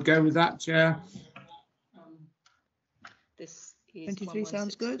 I would go with that, Chair. This is 23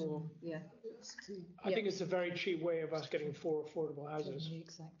 sounds good. Yeah. I think it's a very cheap way of us getting 4 affordable houses.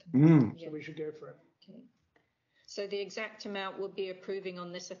 Exactly. Mm. So we should go for it. Okay. So the exact amount we'll be approving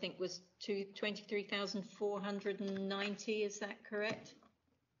on this, I think, was 23,490. Is that correct?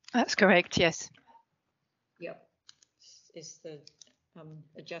 That's correct, yes. Yep. Is the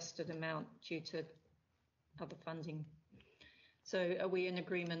adjusted amount due to other funding. So are we in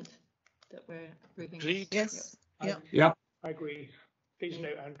agreement that we're approving this? Yes. Yep. Yep. I agree. Please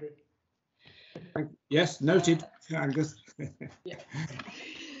note, Andrew. Yes, noted, Angus. Yeah.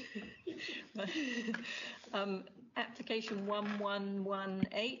 Application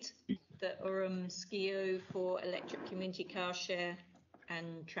 1118, the Urim Skio for electric community car share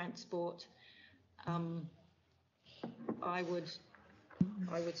and transport. I would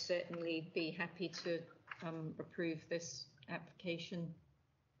certainly be happy to approve this application.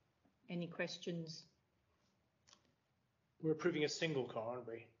 Any questions? We're approving a single car, aren't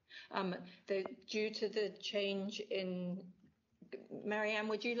we? Due to the change in, Marianne,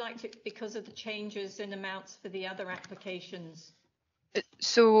 would you like to, because of the changes in amounts for the other applications?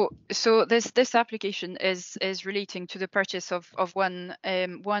 So this application is relating to the purchase of one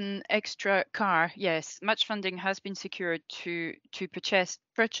extra car. Yes, match funding has been secured to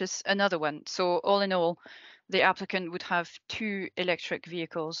purchase another one. So all in all, the applicant would have 2 electric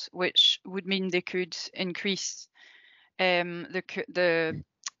vehicles, which would mean they could increase the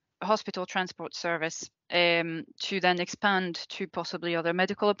hospital transport service to then expand to possibly other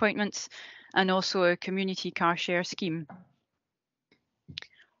medical appointments and also a community car share scheme.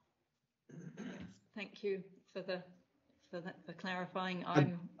 Thank you for clarifying.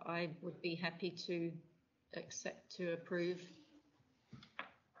 I would be happy to approve.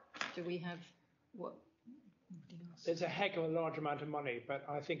 Do we have what? It's a heck of a large amount of money, but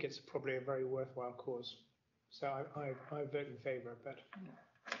I think it's probably a very worthwhile cause. So I vote in favour, but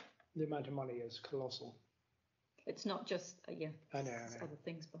the amount of money is colossal. It's not just I know. There's other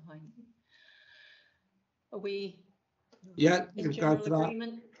things behind. Are we? Yeah, in go general for that.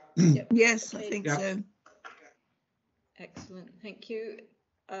 agreement? Yep. Yes, Okay. I think so. Excellent, thank you.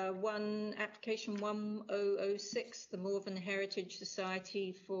 Application 1006, the Morven Heritage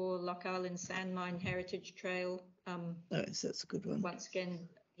Society for Loch Island Sandmine Heritage Trail. That's a good one. Once again,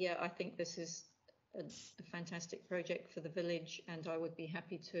 yeah, I think this is a fantastic project for the village, and I would be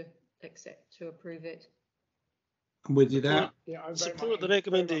happy to approve it. I'm with you there. Yeah, I'm Support the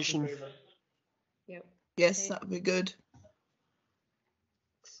recommendation. Yep. Yes, Okay. that would be good.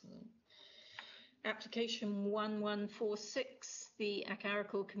 Excellent. Application 1146, the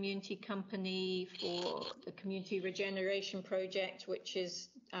Acarical Community Company for the Community Regeneration Project, which is,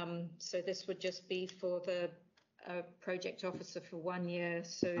 so this would just be for the project officer for 1 year.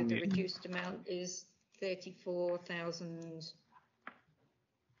 So the reduced amount is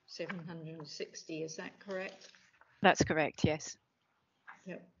 34,760. Is that correct? That's correct, yes.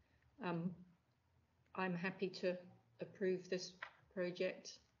 Yep. I'm happy to approve this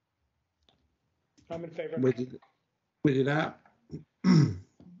project. I'm in favour. With you there.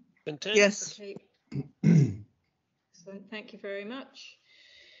 Yes. Okay. Excellent. Thank you very much.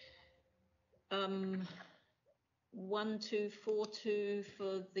 1242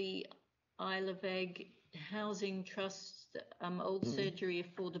 for the Isle of Egg Housing Trust, Old Surgery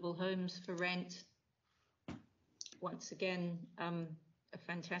Affordable Homes for Rent. Once again, a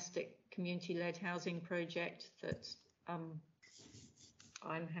fantastic community-led housing project that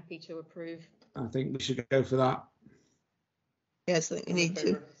I'm happy to approve. I think we should go for that. Yes, I think we need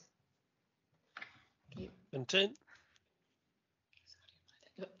to. Content.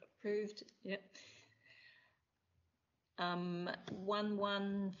 Approved. Yep.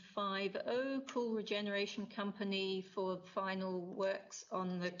 1150, Pool Regeneration Company for final works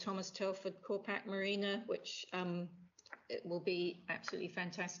on the Thomas Telford Corpac Marina, which it will be absolutely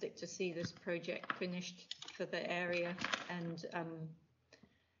fantastic to see this project finished for the area and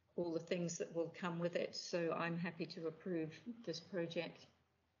all the things that will come with it. So I'm happy to approve this project.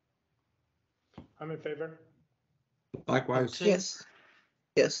 I'm in favour. Likewise. Yes.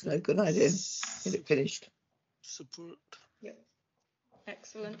 Yes, no, good idea. Get it finished. Support. Yep.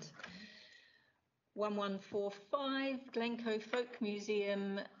 Excellent. 1145, Glencoe Folk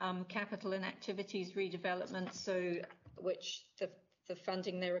Museum, capital and activities redevelopment. So, which the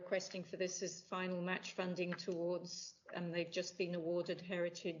funding they're requesting for this is final match funding towards, and they've just been awarded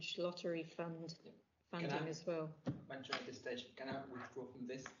Heritage Lottery Fund funding as well. Venture at this stage, can I withdraw from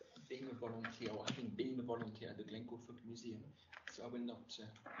this? Being a volunteer, or I think being a volunteer at the Glencoe Folk Museum, so I will not say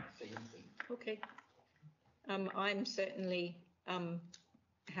anything. Okay. I'm certainly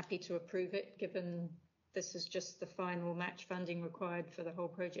happy to approve it, given this is just the final match funding required for the whole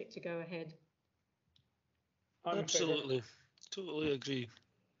project to go ahead. Absolutely, totally agree.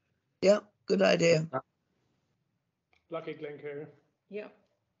 Yep, good idea. Lucky Glencoe. Yeah,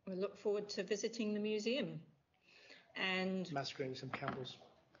 we look forward to visiting the museum. And massacring some Campbells.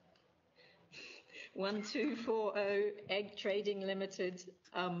 1240 Egg Trading Limited,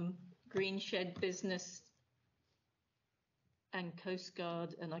 Green Shed Business and Coast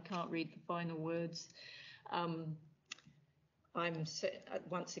Guard, and I can't read the final words. I'm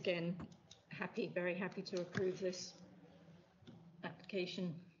once again very happy to approve this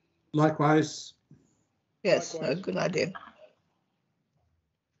application. Likewise. Yes, no, good idea.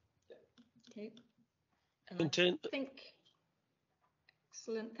 Okay. And I think,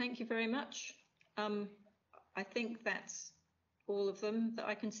 excellent, thank you very much. I think that's all of them that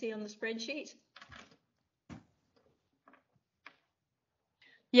I can see on the spreadsheet.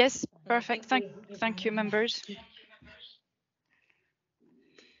 Yes, perfect. Thank you, members.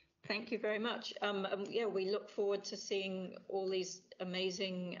 Thank you very much. Yeah, we look forward to seeing all these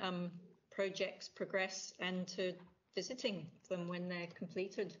amazing projects progress and to visiting them when they're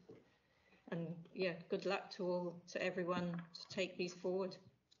completed. And yeah, good luck to everyone to take these forward.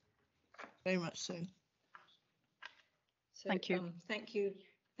 Very much so. So, thank you. Thank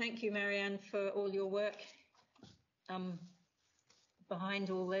you, Marianne, for all your work behind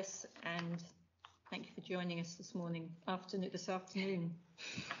all this, and thank you for joining us this afternoon.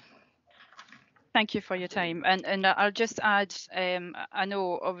 Thank you for your time. And I'll just add, I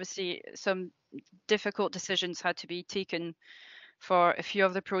know obviously some difficult decisions had to be taken for a few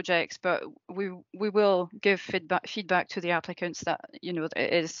of the projects, but we will give feedback to the applicants that, you know,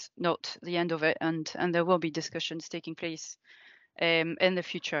 it is not the end of it, and there will be discussions taking place in the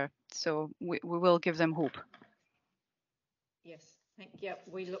future. So we will give them hope. Yes,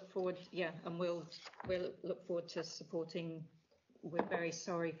 we look forward, and we'll look forward to supporting. We're very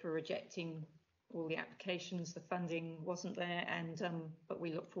sorry for rejecting all the applications. The funding wasn't there, and but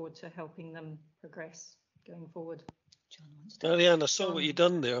we look forward to helping them progress going forward. Marianne, I saw what you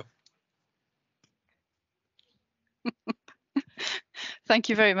done there. Thank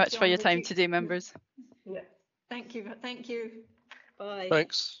you very much for your time today, members. Yeah, thank you. Bye.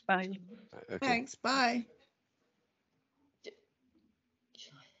 Thanks. Bye. Okay. Thanks. Bye.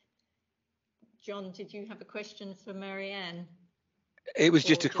 John, did you have a question for Marianne? It was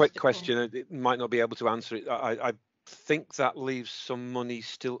just a quick question. It might not be able to answer it. I think that leaves some money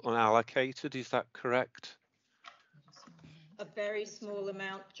still unallocated. Is that correct? A very small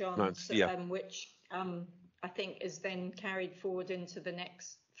amount, John, which I think is then carried forward into the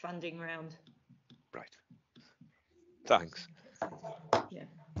next funding round. Right. Thanks. Yeah.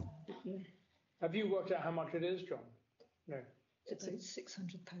 Have you worked out how much it is, John? No. It's like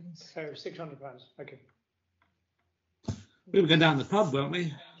 £600. Oh, £600. Okay. We were going down the pub, weren't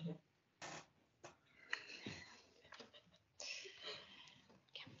we?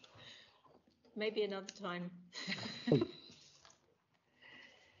 Maybe another time.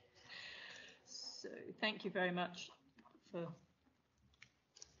 So thank you very much for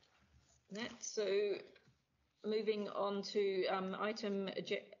that. So moving on to item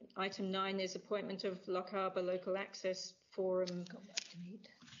 9 is appointment of Lochaber Local Access Forum.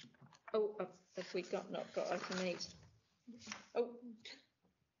 Oh, have we not got item 8? Oh,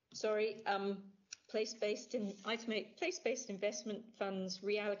 sorry. Place-based investment funds,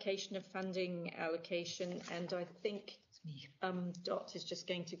 reallocation of funding allocation, and I think Dot is just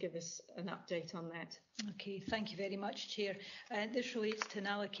going to give us an update on that. Okay, thank you very much, Chair. This relates to an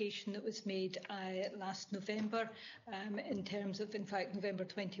allocation that was made last November in fact, November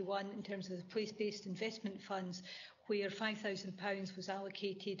 21, in terms of the place-based investment funds, where £5,000 was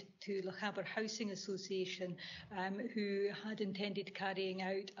allocated to Lochaber Housing Association, who had intended carrying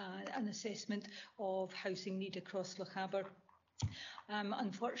out an assessment of housing need across Lochaber.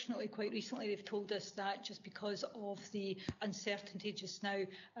 Unfortunately, quite recently, they've told us that just because of the uncertainty just now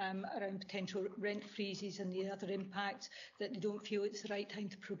around potential rent freezes and the other impacts, that they don't feel it's the right time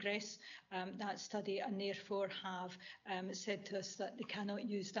to progress that study, and therefore have said to us that they cannot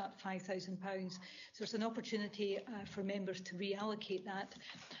use that £5,000. So there's an opportunity for members to reallocate that.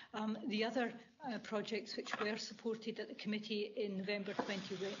 The other projects which were supported at the committee in November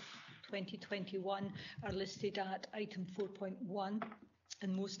 2021 are listed at item 4.1,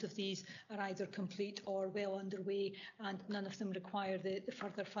 and most of these are either complete or well underway, and none of them require the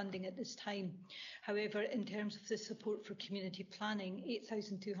further funding at this time. However, in terms of the support for community planning,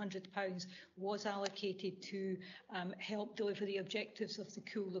 £8,200 was allocated to help deliver the objectives of the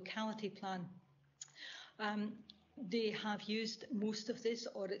cool locality plan. They have used most of this,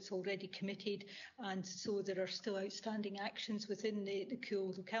 or it's already committed, and so there are still outstanding actions within the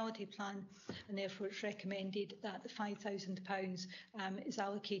cool locality plan, and therefore it's recommended that the £5,000 is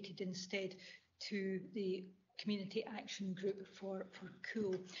allocated instead to the Community Action Group for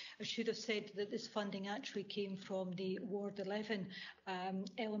Cool. I should have said that this funding actually came from the Ward 11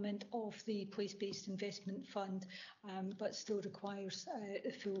 element of the Place-Based Investment Fund, but still requires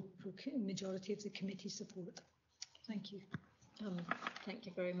the full majority of the committee support. Thank you. Thank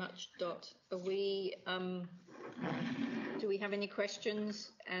you very much, Dot. Are we, do we have any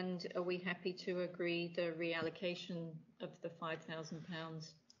questions, and are we happy to agree the reallocation of the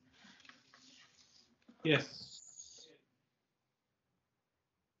 £5,000? Yes.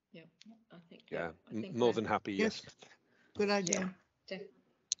 Yeah, I think. Yeah, I think more than happy. Yes. Good idea.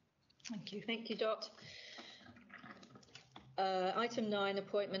 Thank you. Thank you, Dot. Item 9,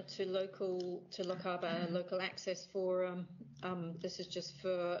 appointment to Lochaber Local Access Forum. This is just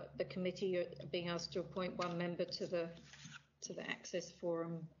for the committee being asked to appoint one member to the Access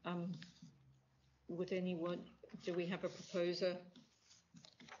Forum. Would anyone? Do we have a proposer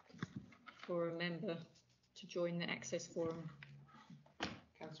for a member to join the Access Forum?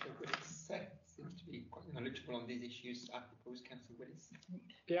 Councillor Willis seems to be quite knowledgeable on these issues. I propose Councillor Willis.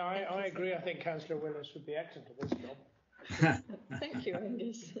 Yeah, I agree. I think Councillor Willis would be excellent for this job. Thank you,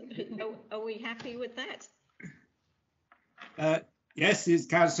 Angus. Are we happy with that? Yes, is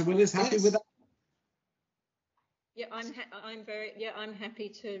Councillor Willis happy with that? Yeah, I'm happy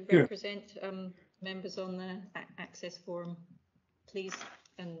to Good. represent members on the Access Forum, please,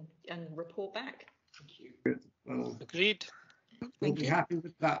 and report back. Thank you. Good. Well, Agreed. We'll be happy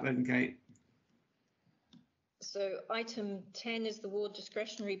with that then, Kate. So item 10 is the ward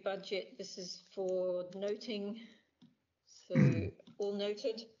discretionary budget. This is for noting. So all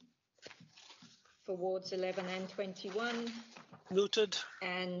noted for wards 11 and 21. Noted.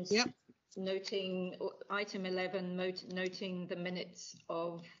 And noting item 11, noting the minutes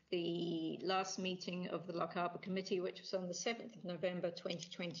of the last meeting of the Lochaber Committee, which was on the 7th of November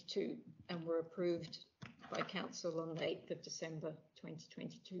 2022 and were approved by Council on the 8th of December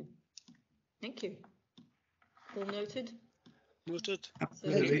 2022. Thank you. All noted? Noted.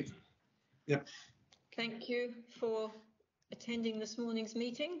 Absolutely. Yep. Thank you for attending this morning's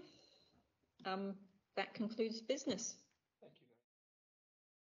meeting. That concludes business. Thank you.